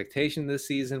over expectation this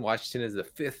season. Washington is the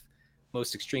 5th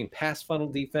most extreme pass funnel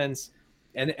defense.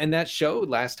 And that showed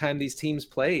last time these teams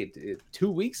played 2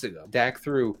 weeks ago. Dak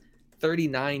threw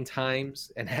 39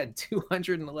 times and had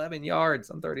 211 yards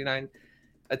on 39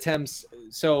 attempts.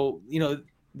 So,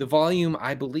 the volume,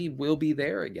 I believe, will be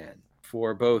there again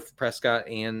for both Prescott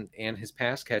and his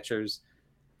pass catchers.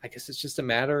 I guess it's just a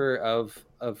matter of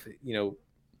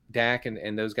Dak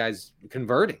and those guys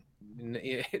converting.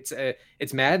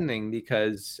 It's maddening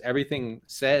because everything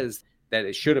says that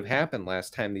it should have happened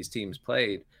last time these teams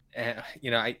played.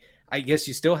 I guess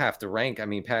you still have to rank. I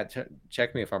mean, Pat,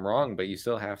 check me if I'm wrong, but you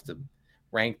still have to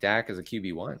rank Dak as a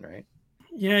QB1, right?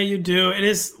 Yeah, you do. It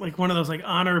is like one of those like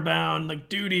honor bound, like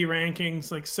duty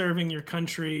rankings, like serving your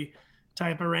country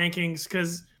type of rankings,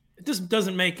 because it just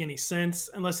doesn't make any sense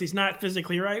unless he's not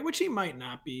physically right, which he might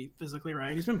not be physically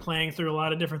right. He's been playing through a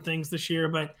lot of different things this year,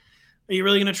 but are you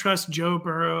really going to trust Joe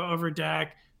Burrow over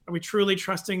Dak? Are we truly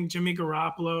trusting Jimmy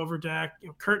Garoppolo over Dak?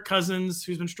 Kirk Cousins,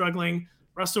 who's been struggling,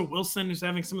 Russell Wilson, who's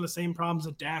having some of the same problems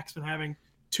that Dak's been having,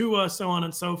 Tua, so on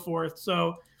and so forth.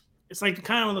 So it's like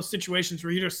kind of one of those situations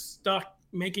where you're just stuck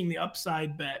making the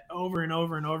upside bet over and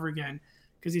over and over again,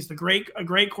 because he's a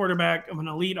great quarterback of an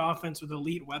elite offense with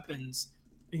elite weapons.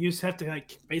 You just have to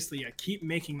basically keep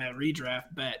making that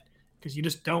redraft bet, because you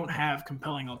just don't have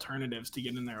compelling alternatives to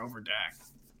get in there over Dak.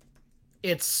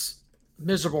 It's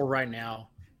miserable right now.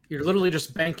 You're literally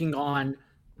just banking on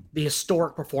the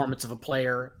historic performance of a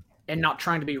player and not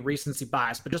trying to be recency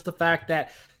biased, but just the fact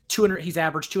that he's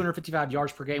averaged 255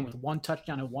 yards per game with 1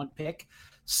 touchdown and 1 pick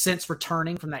since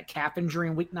returning from that calf injury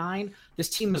in week 9. This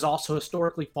team has also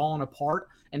historically fallen apart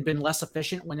and been less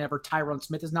efficient whenever Tyron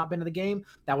Smith has not been in the game.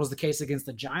 That was the case against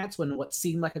the Giants when what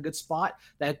seemed like a good spot.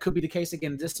 That could be the case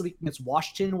again this week against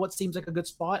Washington, what seems like a good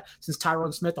spot, since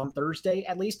Tyron Smith on Thursday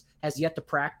at least has yet to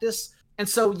practice. And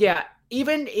so, yeah,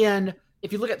 even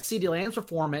if you look at CeeDee Lamb's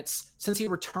performance since he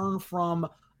returned from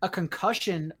a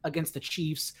concussion against the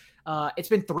Chiefs, it's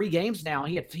been 3 games now.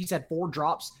 He's had 4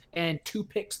 drops and 2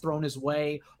 picks thrown his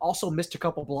way. Also missed a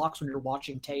couple blocks when you're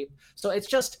watching tape. So it's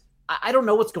just, I don't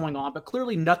know what's going on, but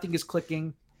clearly nothing is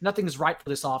clicking. Nothing is right for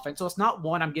this offense. So it's not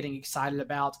one I'm getting excited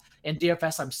about. In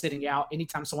DFS, I'm sitting out.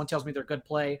 Anytime someone tells me they're good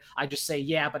play, I just say,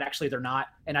 yeah, but actually they're not.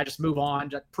 And I just move on.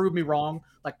 Just prove me wrong.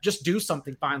 Just do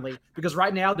something finally. Because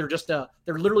right now they're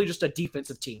literally just a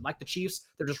defensive team. Like the Chiefs,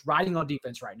 they're just riding on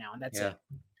defense right now. And that's it.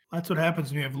 That's what happens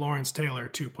when you have Lawrence Taylor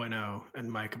 2.0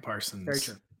 and Micah Parsons. Very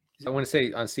true. I want to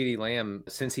say on CeeDee Lamb,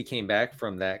 since he came back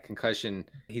from that concussion,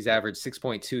 he's averaged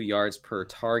 6.2 yards per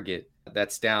target.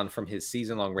 That's down from his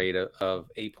season-long rate of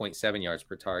 8.7 yards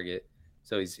per target.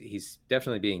 So he's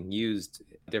definitely being used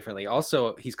differently.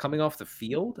 Also, he's coming off the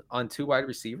field on 2 wide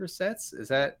receiver sets. Is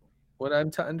that what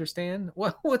I'm to understand?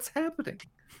 What's happening?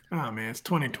 Oh, man, it's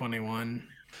 2021.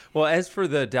 Well, as for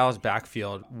the Dallas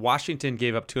backfield, Washington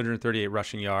gave up 238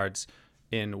 rushing yards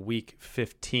in week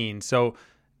 15. So,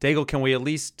 Daigle, can we at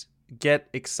least get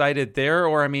excited there?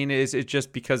 Or, I mean, is it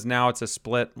just because now it's a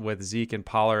split with Zeke and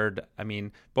Pollard? I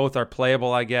mean, both are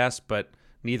playable, I guess, but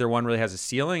neither one really has a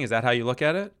ceiling. Is that how you look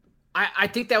at it? I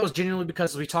think that was genuinely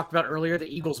because, as we talked about earlier,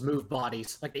 the Eagles move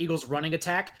bodies. Like, the Eagles' running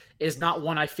attack is not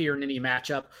one I fear in any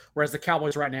matchup, whereas the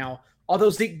Cowboys right now, although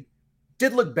Zeke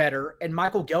did look better, and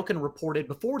Michael Gelkin reported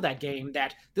before that game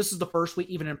that this is the first week,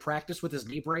 even in practice with his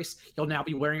knee brace, he'll now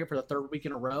be wearing it for the 3rd week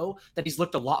in a row, that he's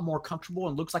looked a lot more comfortable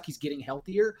and looks like he's getting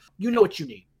healthier. You know what you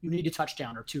need. You need a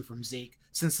touchdown or 2 from Zeke,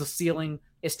 since the ceiling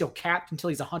is still capped until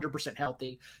he's 100%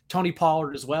 healthy. Tony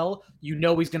Pollard as well. You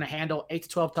know he's going to handle 8 to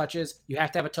 12 touches. You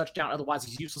have to have a touchdown, otherwise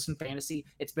he's useless in fantasy.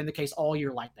 It's been the case all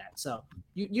year like that. So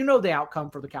you know the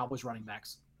outcome for the Cowboys running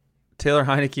backs. Taylor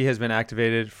Heineke has been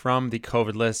activated from the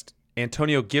COVID list.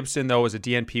 Antonio Gibson, though, was a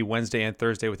DNP Wednesday and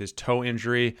Thursday with his toe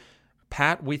injury.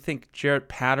 Pat, we think Jarrett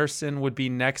Patterson would be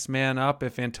next man up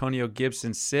if Antonio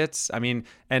Gibson sits. I mean,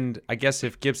 and I guess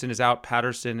if Gibson is out,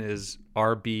 Patterson is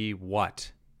RB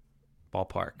what?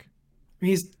 Ballpark.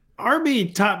 He's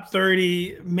RB top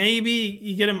 30. Maybe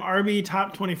you get him RB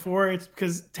top 24. It's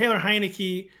because Taylor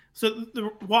Heineke. So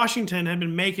the Washington had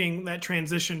been making that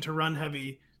transition to run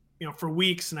heavy, for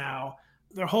weeks now.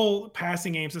 Their whole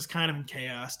passing games is kind of in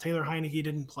chaos. Taylor Heineke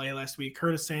didn't play last week.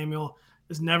 Curtis Samuel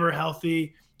is never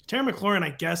healthy. Terry McLaurin,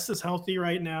 I guess, is healthy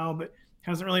right now, but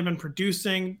hasn't really been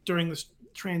producing during this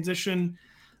transition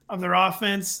of their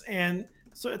offense. And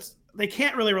so they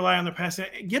can't really rely on their passing.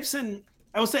 Gibson,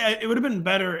 I will say it would have been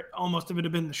better almost if it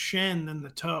had been the shin than the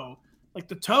toe. Like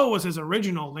the toe was his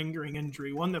original lingering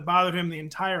injury, one that bothered him the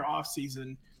entire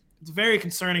offseason. It's very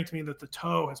concerning to me that the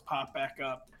toe has popped back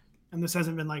up. And this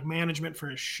hasn't been like management for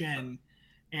his shin,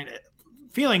 and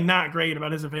feeling not great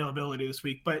about his availability this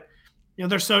week. But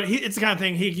it's the kind of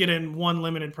thing he could get in 1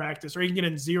 limited practice, or he can get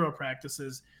in 0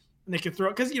 practices, and they could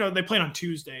throw because they played on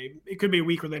Tuesday. It could be a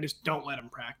week where they just don't let him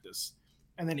practice,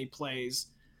 and then he plays.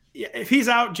 Yeah, if he's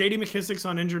out, J.D. McKissick's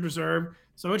on injured reserve.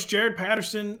 So it's Jared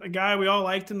Patterson, a guy we all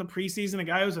liked in the preseason, a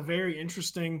guy who's a very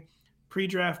interesting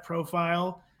pre-draft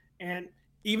profile, and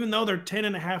even though they're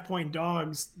 10.5-point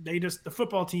dogs, the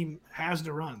football team has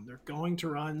to run. They're going to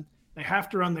run. They have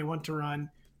to run. They want to run.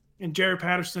 And Jared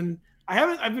Patterson,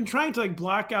 I've been trying to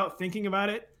block out thinking about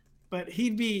it, but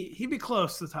he'd be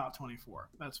close to the top 24.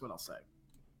 That's what I'll say.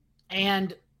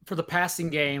 And for the passing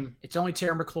game, it's only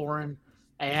Terry McLaurin,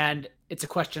 and it's a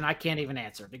question I can't even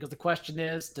answer because the question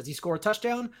is, does he score a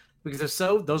touchdown? Because if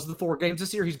so, those are the 4 games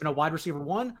this year. He's been a wide receiver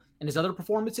 1, and his other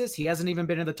performances, he hasn't even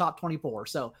been in the top 24.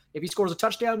 So if he scores a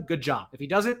touchdown, good job. If he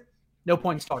doesn't, no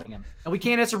point in starting him. And we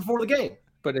can't answer before the game.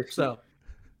 But if tough.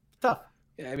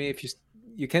 I mean, if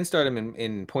you can start him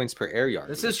in points per air yard.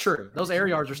 This is true. Those air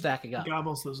yards are stacking up.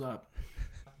 Gobbles those up.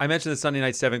 I mentioned the Sunday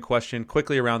Night 7 question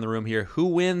quickly around the room here. Who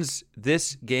wins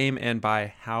this game and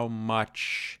by how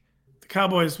much? The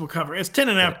Cowboys will cover. It's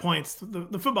 10.5 points.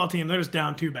 The football team, they're just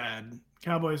down too bad.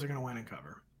 Cowboys are going to win and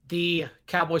cover. The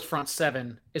Cowboys front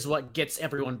 7 is what gets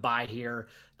everyone by here.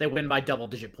 They win by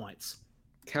double-digit points.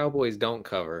 Cowboys don't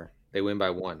cover. They win by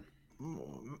 1.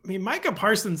 I mean, Micah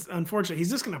Parsons, unfortunately,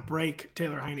 he's just going to break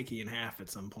Taylor Heineke in half at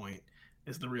some point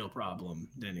is the real problem,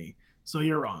 Denny. So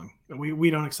you're wrong. We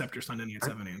don't accept your Sunday Night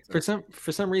 7 answer.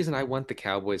 For some reason, I want the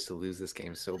Cowboys to lose this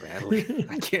game so badly.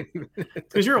 I can't even.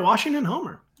 Because you're a Washington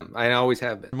homer. I always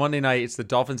have been. Monday night, it's the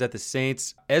Dolphins at the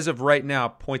Saints. As of right now,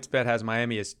 PointsBet has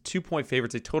Miami as 2-point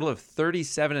favorites, a total of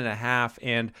 37.5.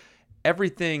 And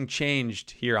everything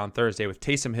changed here on Thursday with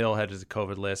Taysom Hill headed to the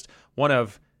COVID list. One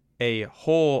of a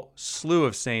whole slew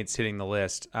of Saints hitting the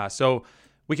list. So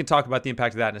we can talk about the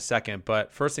impact of that in a second.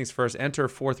 But first things first, enter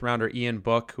 4th-rounder Ian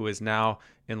Book, who is now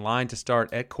in line to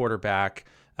start at quarterback.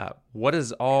 What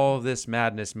does all this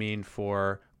madness mean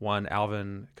for one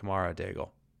Alvin Kamara, Daigle?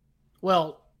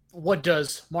 Well, what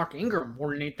does Mark Ingram more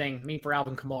than anything mean for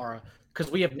Alvin Kamara?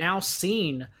 Because we have now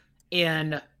seen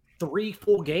in 3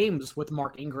 full games with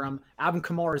Mark Ingram, Alvin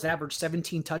Kamara has averaged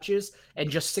 17 touches and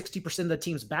just 60% of the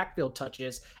team's backfield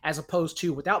touches, as opposed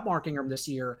to without Mark Ingram this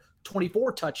year,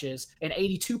 24 touches and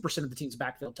 82% of the team's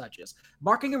backfield touches.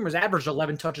 Mark Ingram has averaged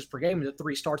 11 touches per game in the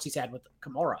 3 starts he's had with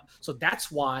Kamara. So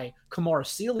that's why Kamara's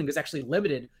ceiling is actually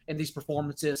limited in these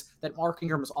performances, that Mark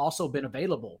Ingram has also been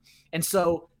available. And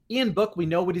so Ian Book, we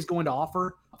know what he's going to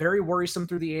offer. Very worrisome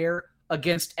through the air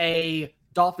against a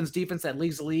Dolphins defense that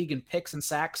leads the league in picks and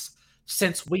sacks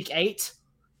since week 8.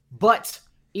 But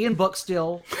Ian Book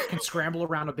still can scramble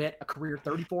around a bit, a career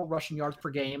 34 rushing yards per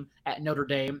game at Notre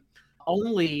Dame.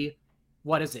 Only,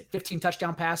 15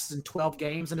 touchdown passes in 12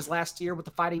 games in his last year with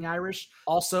the Fighting Irish.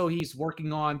 Also, he's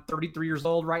working on 33 years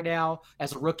old right now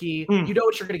as a rookie. You know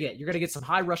what you're going to get. You're going to get some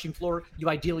high rushing floor. You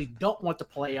ideally don't want to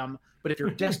play him, but if you're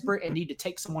desperate and need to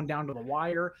take someone down to the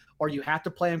wire, or you have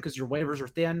to play him because your waivers are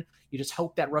thin, you just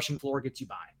hope that rushing floor gets you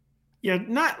by. Yeah,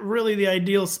 not really the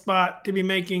ideal spot to be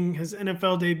making his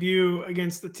NFL debut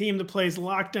against the team that plays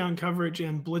lockdown coverage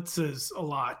and blitzes a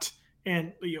lot.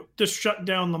 And just shut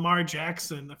down Lamar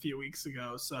Jackson a few weeks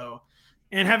ago. So,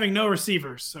 and having no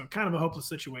receivers. So kind of a hopeless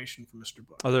situation for Mr.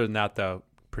 Book. Other than that, though,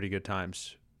 pretty good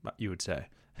times, you would say.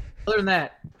 Other than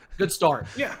that, good start.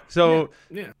 Yeah. So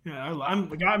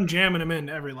I'm jamming him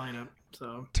into every lineup.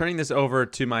 So turning this over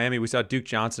to Miami, we saw Duke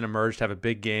Johnson emerge to have a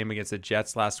big game against the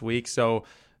Jets last week. So,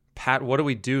 Pat, what do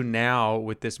we do now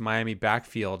with this Miami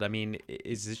backfield? I mean,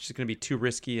 is this just going to be too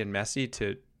risky and messy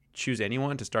to choose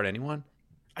anyone, to start anyone?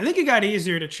 I think it got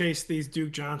easier to chase these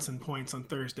Duke Johnson points on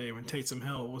Thursday when Taysom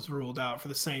Hill was ruled out for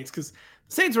the Saints, because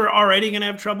the Saints were already going to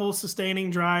have trouble sustaining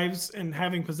drives and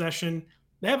having possession.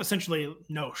 They have essentially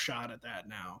no shot at that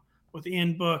now with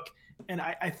Ian Book. And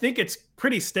I think it's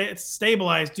pretty it's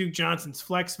stabilized Duke Johnson's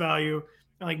flex value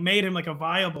and made him a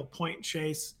viable point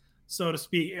chase, so to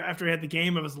speak, after he had the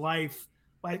game of his life.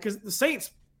 Because the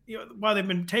Saints, while they've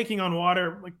been taking on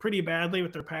water pretty badly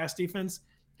with their pass defense,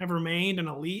 have remained an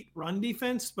elite run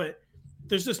defense, but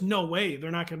there's just no way they're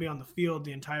not going to be on the field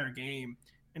the entire game.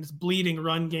 And it's bleeding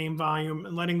run game volume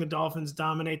and letting the Dolphins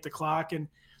dominate the clock. And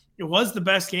it was the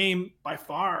best game by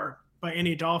far by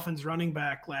any Dolphins running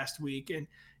back last week. And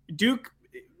Duke,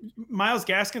 Myles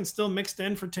Gaskin still mixed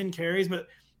in for 10 carries, but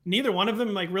neither one of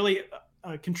them really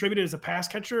contributed as a pass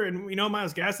catcher. And we know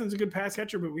Myles Gaskin's a good pass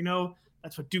catcher, but we know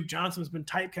that's what Duke Johnson's been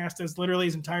typecast as literally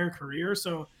his entire career.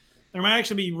 So there might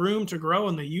actually be room to grow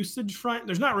in the usage front.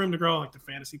 There's not room to grow the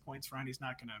fantasy points front. He's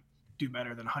not going to do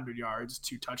better than 100 yards,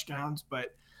 2 touchdowns.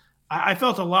 But I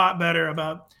felt a lot better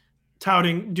about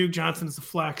touting Duke Johnson as a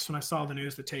flex when I saw the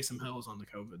news that Taysom Hill is on the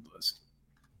COVID list.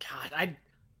 God,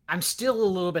 I'm still a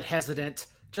little bit hesitant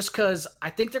just because I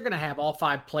think they're going to have all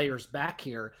 5 players back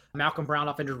here. Malcolm Brown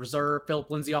off injured reserve,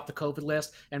 Philip Lindsay off the COVID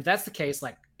list. And if that's the case,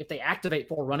 if they activate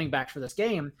 4 running backs for this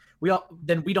game,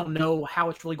 then we don't know how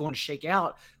it's really going to shake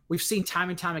out. we've seen time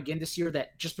and time again this year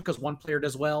that just because one player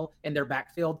does well in their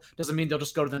backfield doesn't mean they'll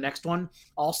just go to the next one.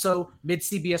 Also,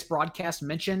 mid-CBS broadcast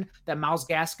mentioned that Myles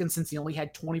Gaskin, since he only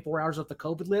had 24 hours of the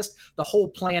COVID list, the whole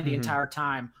plan the entire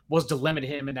time was to limit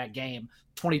him in that game.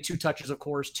 22 touches, of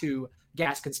course, to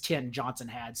Gaskin's 10 Johnson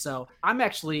had. So I'm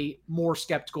actually more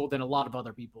skeptical than a lot of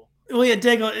other people. Well, yeah,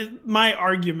 Daigle, my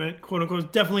argument, quote unquote, is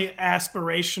definitely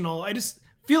aspirational. I just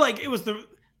feel like it was the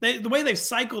way they've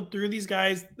cycled through these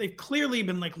guys. They've clearly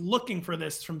been like looking for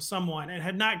this from someone and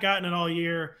had not gotten it all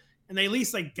year. And they at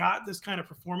least like got this kind of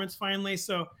performance finally.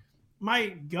 So my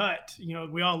gut,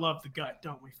 we all love the gut,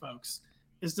 don't we, folks?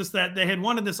 It's just that they had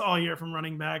wanted this all year from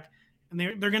running back, and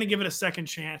they're going to give it a second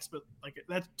chance. But like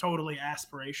that's totally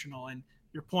aspirational. And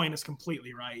your point is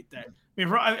completely right. That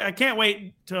I can't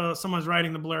wait till someone's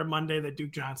writing the blurb Monday that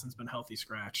Duke Johnson's been healthy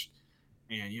scratched,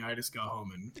 and I just go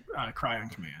home and cry on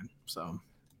command. So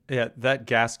yeah, that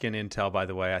Gaskin intel, by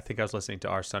the way, I think I was listening to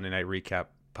our Sunday Night Recap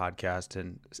podcast,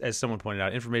 and as someone pointed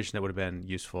out, information that would have been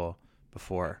useful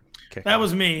before. That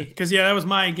was me, because that was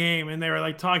my game, and they were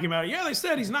like talking about it. Yeah, they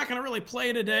said he's not going to really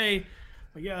play today.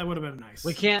 But yeah, that would have been nice.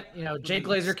 We can't, Jay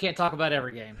Glazer can't talk about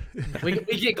every game. We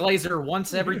get Glazer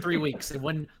once every 3 weeks. And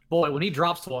when he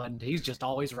drops one, he's just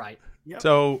always right. Yep.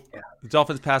 So the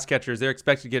Dolphins pass catchers, they're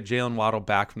expected to get Jalen Waddle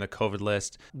back from the COVID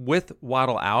list. With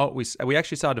Waddle out, we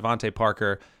actually saw Devontae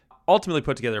Parker ultimately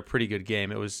put together a pretty good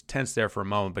game. It was tense there for a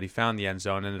moment, but he found the end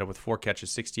zone, ended up with 4 catches,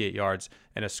 68 yards,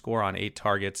 and a score on 8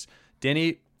 targets.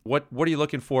 Denny, what are you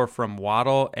looking for from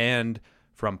Waddle and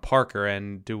from Parker?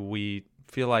 And do we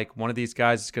feel like one of these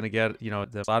guys is going to get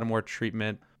a lot more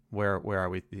treatment? Where are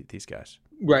we these guys?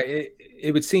 Right.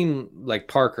 It would seem like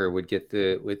Parker would get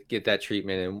that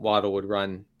treatment, and Waddle would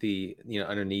run the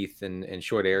underneath and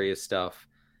short area stuff,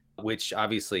 which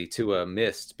obviously Tua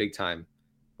missed big time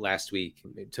last week.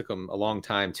 It took him a long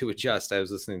time to adjust. I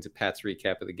was listening to Pat's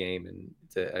recap of the game,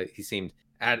 and he seemed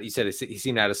out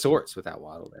of sorts without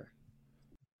Waddle there.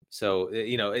 So,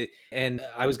 and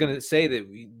I was going to say that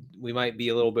we might be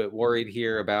a little bit worried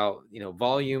here about,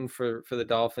 volume for the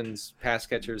Dolphins pass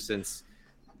catchers, since,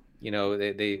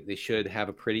 they should have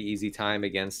a pretty easy time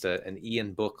against an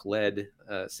Ian Book-led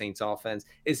Saints offense.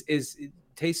 Is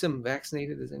Taysom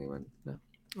vaccinated? Is anyone? No.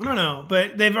 I don't know,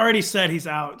 but they've already said he's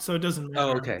out, so it doesn't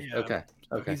matter. Oh, okay. Yeah.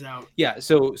 Okay. He's out. Yeah.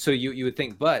 So you would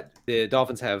think, but the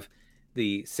Dolphins have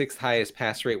the 6th highest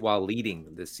pass rate while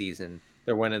leading this season.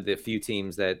 They're one of the few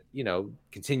teams that,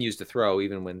 continues to throw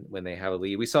even when they have a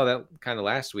lead. We saw that kind of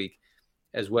last week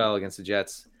as well against the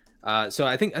Jets. So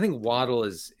I think Waddle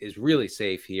is really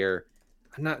safe here.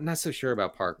 I'm not so sure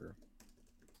about Parker.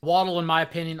 Waddle, in my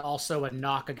opinion, also a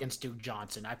knock against Duke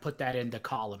Johnson. I put that in the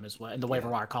column as well, in the waiver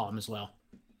wire column as well.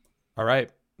 All right.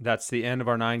 That's the end of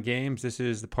our 9 games. This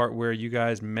is the part where you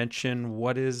guys mention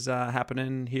what is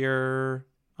happening here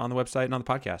on the website and on the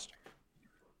podcast.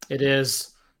 It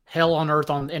is hell on earth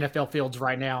on NFL fields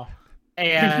right now.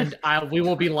 And we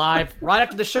will be live right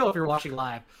after the show, if you're watching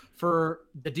live, for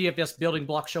the DFS Building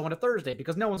Block show on a Thursday,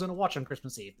 because no one's going to watch on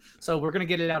Christmas Eve. So we're going to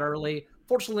get it out early.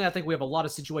 Fortunately, I think we have a lot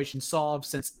of situations solved,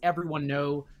 since everyone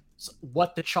knows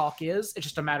what the chalk is. It's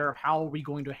just a matter of how are we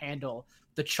going to handle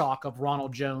the chalk of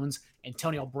Ronald Jones,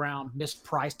 Antonio Brown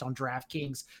mispriced on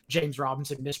DraftKings, James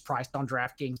Robinson mispriced on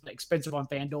DraftKings, expensive on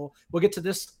FanDuel. We'll get to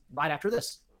this right after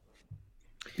this.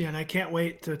 Yeah, and I can't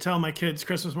wait to tell my kids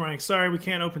Christmas morning, sorry, we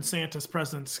can't open Santa's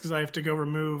presents because I have to go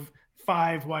remove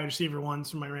 5 wide receiver ones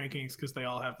from my rankings because they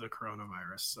all have the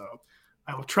coronavirus. So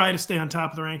I will try to stay on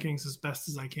top of the rankings as best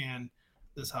as I can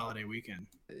this holiday weekend.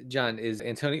 John, is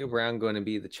Antonio Brown going to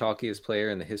be the chalkiest player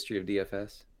in the history of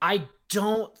DFS? I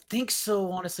don't think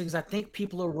so, honestly, because I think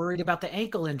people are worried about the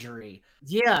ankle injury.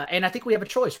 Yeah, and I think we have a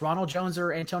choice, Ronald Jones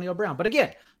or Antonio Brown. But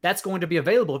again, that's going to be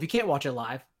available if you can't watch it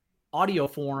live, audio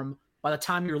form, by the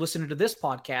time you're listening to this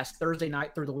podcast Thursday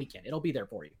night through the weekend. It'll be there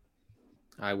for you.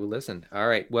 I will listen. All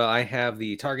right. Well, I have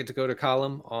the Target Dakota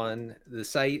column on the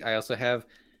site. I also have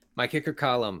my kicker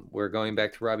column. We're going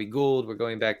back to Robbie Gould. We're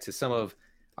going back to some of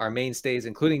our mainstays,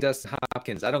 including Dustin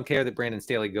Hopkins. I don't care that Brandon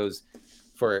Staley goes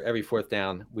for every 4th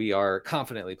down. We are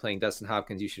confidently playing Dustin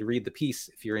Hopkins. You should read the piece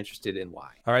if you're interested in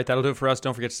why. All right, that'll do it for us.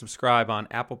 Don't forget to subscribe on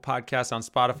Apple Podcasts, on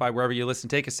Spotify, wherever you listen.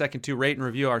 Take a second to rate and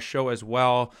review our show as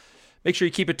well. Make sure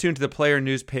you keep it tuned to the player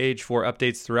news page for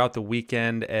updates throughout the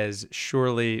weekend, as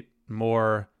surely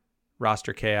more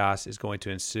roster chaos is going to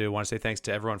ensue. I want to say thanks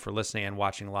to everyone for listening and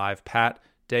watching live. Pat,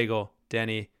 Daigle,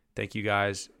 Denny, thank you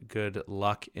guys. Good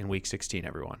luck in Week 16,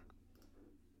 everyone.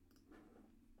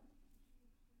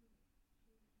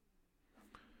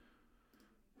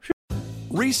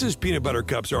 Reese's Peanut Butter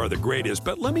Cups are the greatest,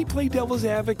 but let me play devil's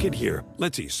advocate here.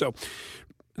 Let's see. So,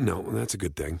 no, that's a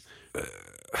good thing.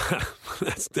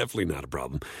 That's definitely not a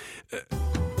problem.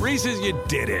 Reese's, you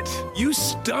did it. You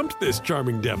stumped this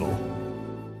charming devil.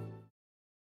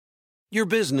 Your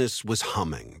business was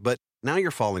humming, but now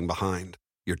you're falling behind.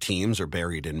 Your teams are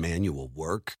buried in manual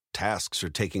work, tasks are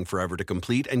taking forever to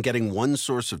complete, and getting one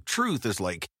source of truth is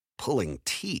like pulling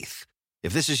teeth.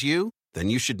 If this is you, then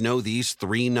you should know these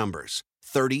three numbers.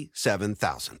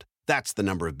 37,000. That's the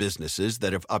number of businesses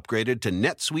that have upgraded to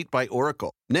NetSuite by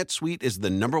Oracle. NetSuite is the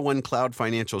 #1 cloud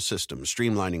financial system,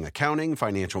 streamlining accounting,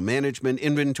 financial management,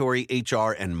 inventory,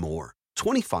 HR, and more.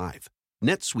 25.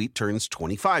 NetSuite turns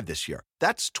 25 this year.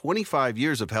 That's 25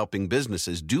 years of helping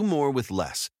businesses do more with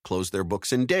less, close their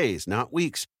books in days, not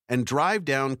weeks, and drive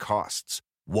down costs.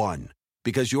 One.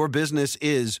 Because your business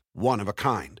is one of a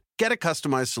kind. Get a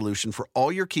customized solution for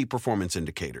all your key performance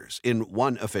indicators in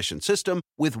one efficient system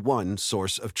with one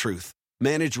source of truth.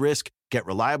 Manage risk, get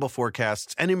reliable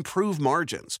forecasts, and improve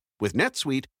margins. With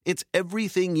NetSuite, it's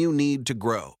everything you need to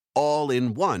grow, all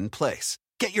in one place.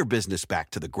 Get your business back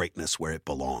to the greatness where it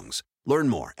belongs. Learn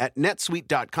more at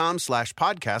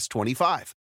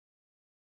netsuite.com/podcast25.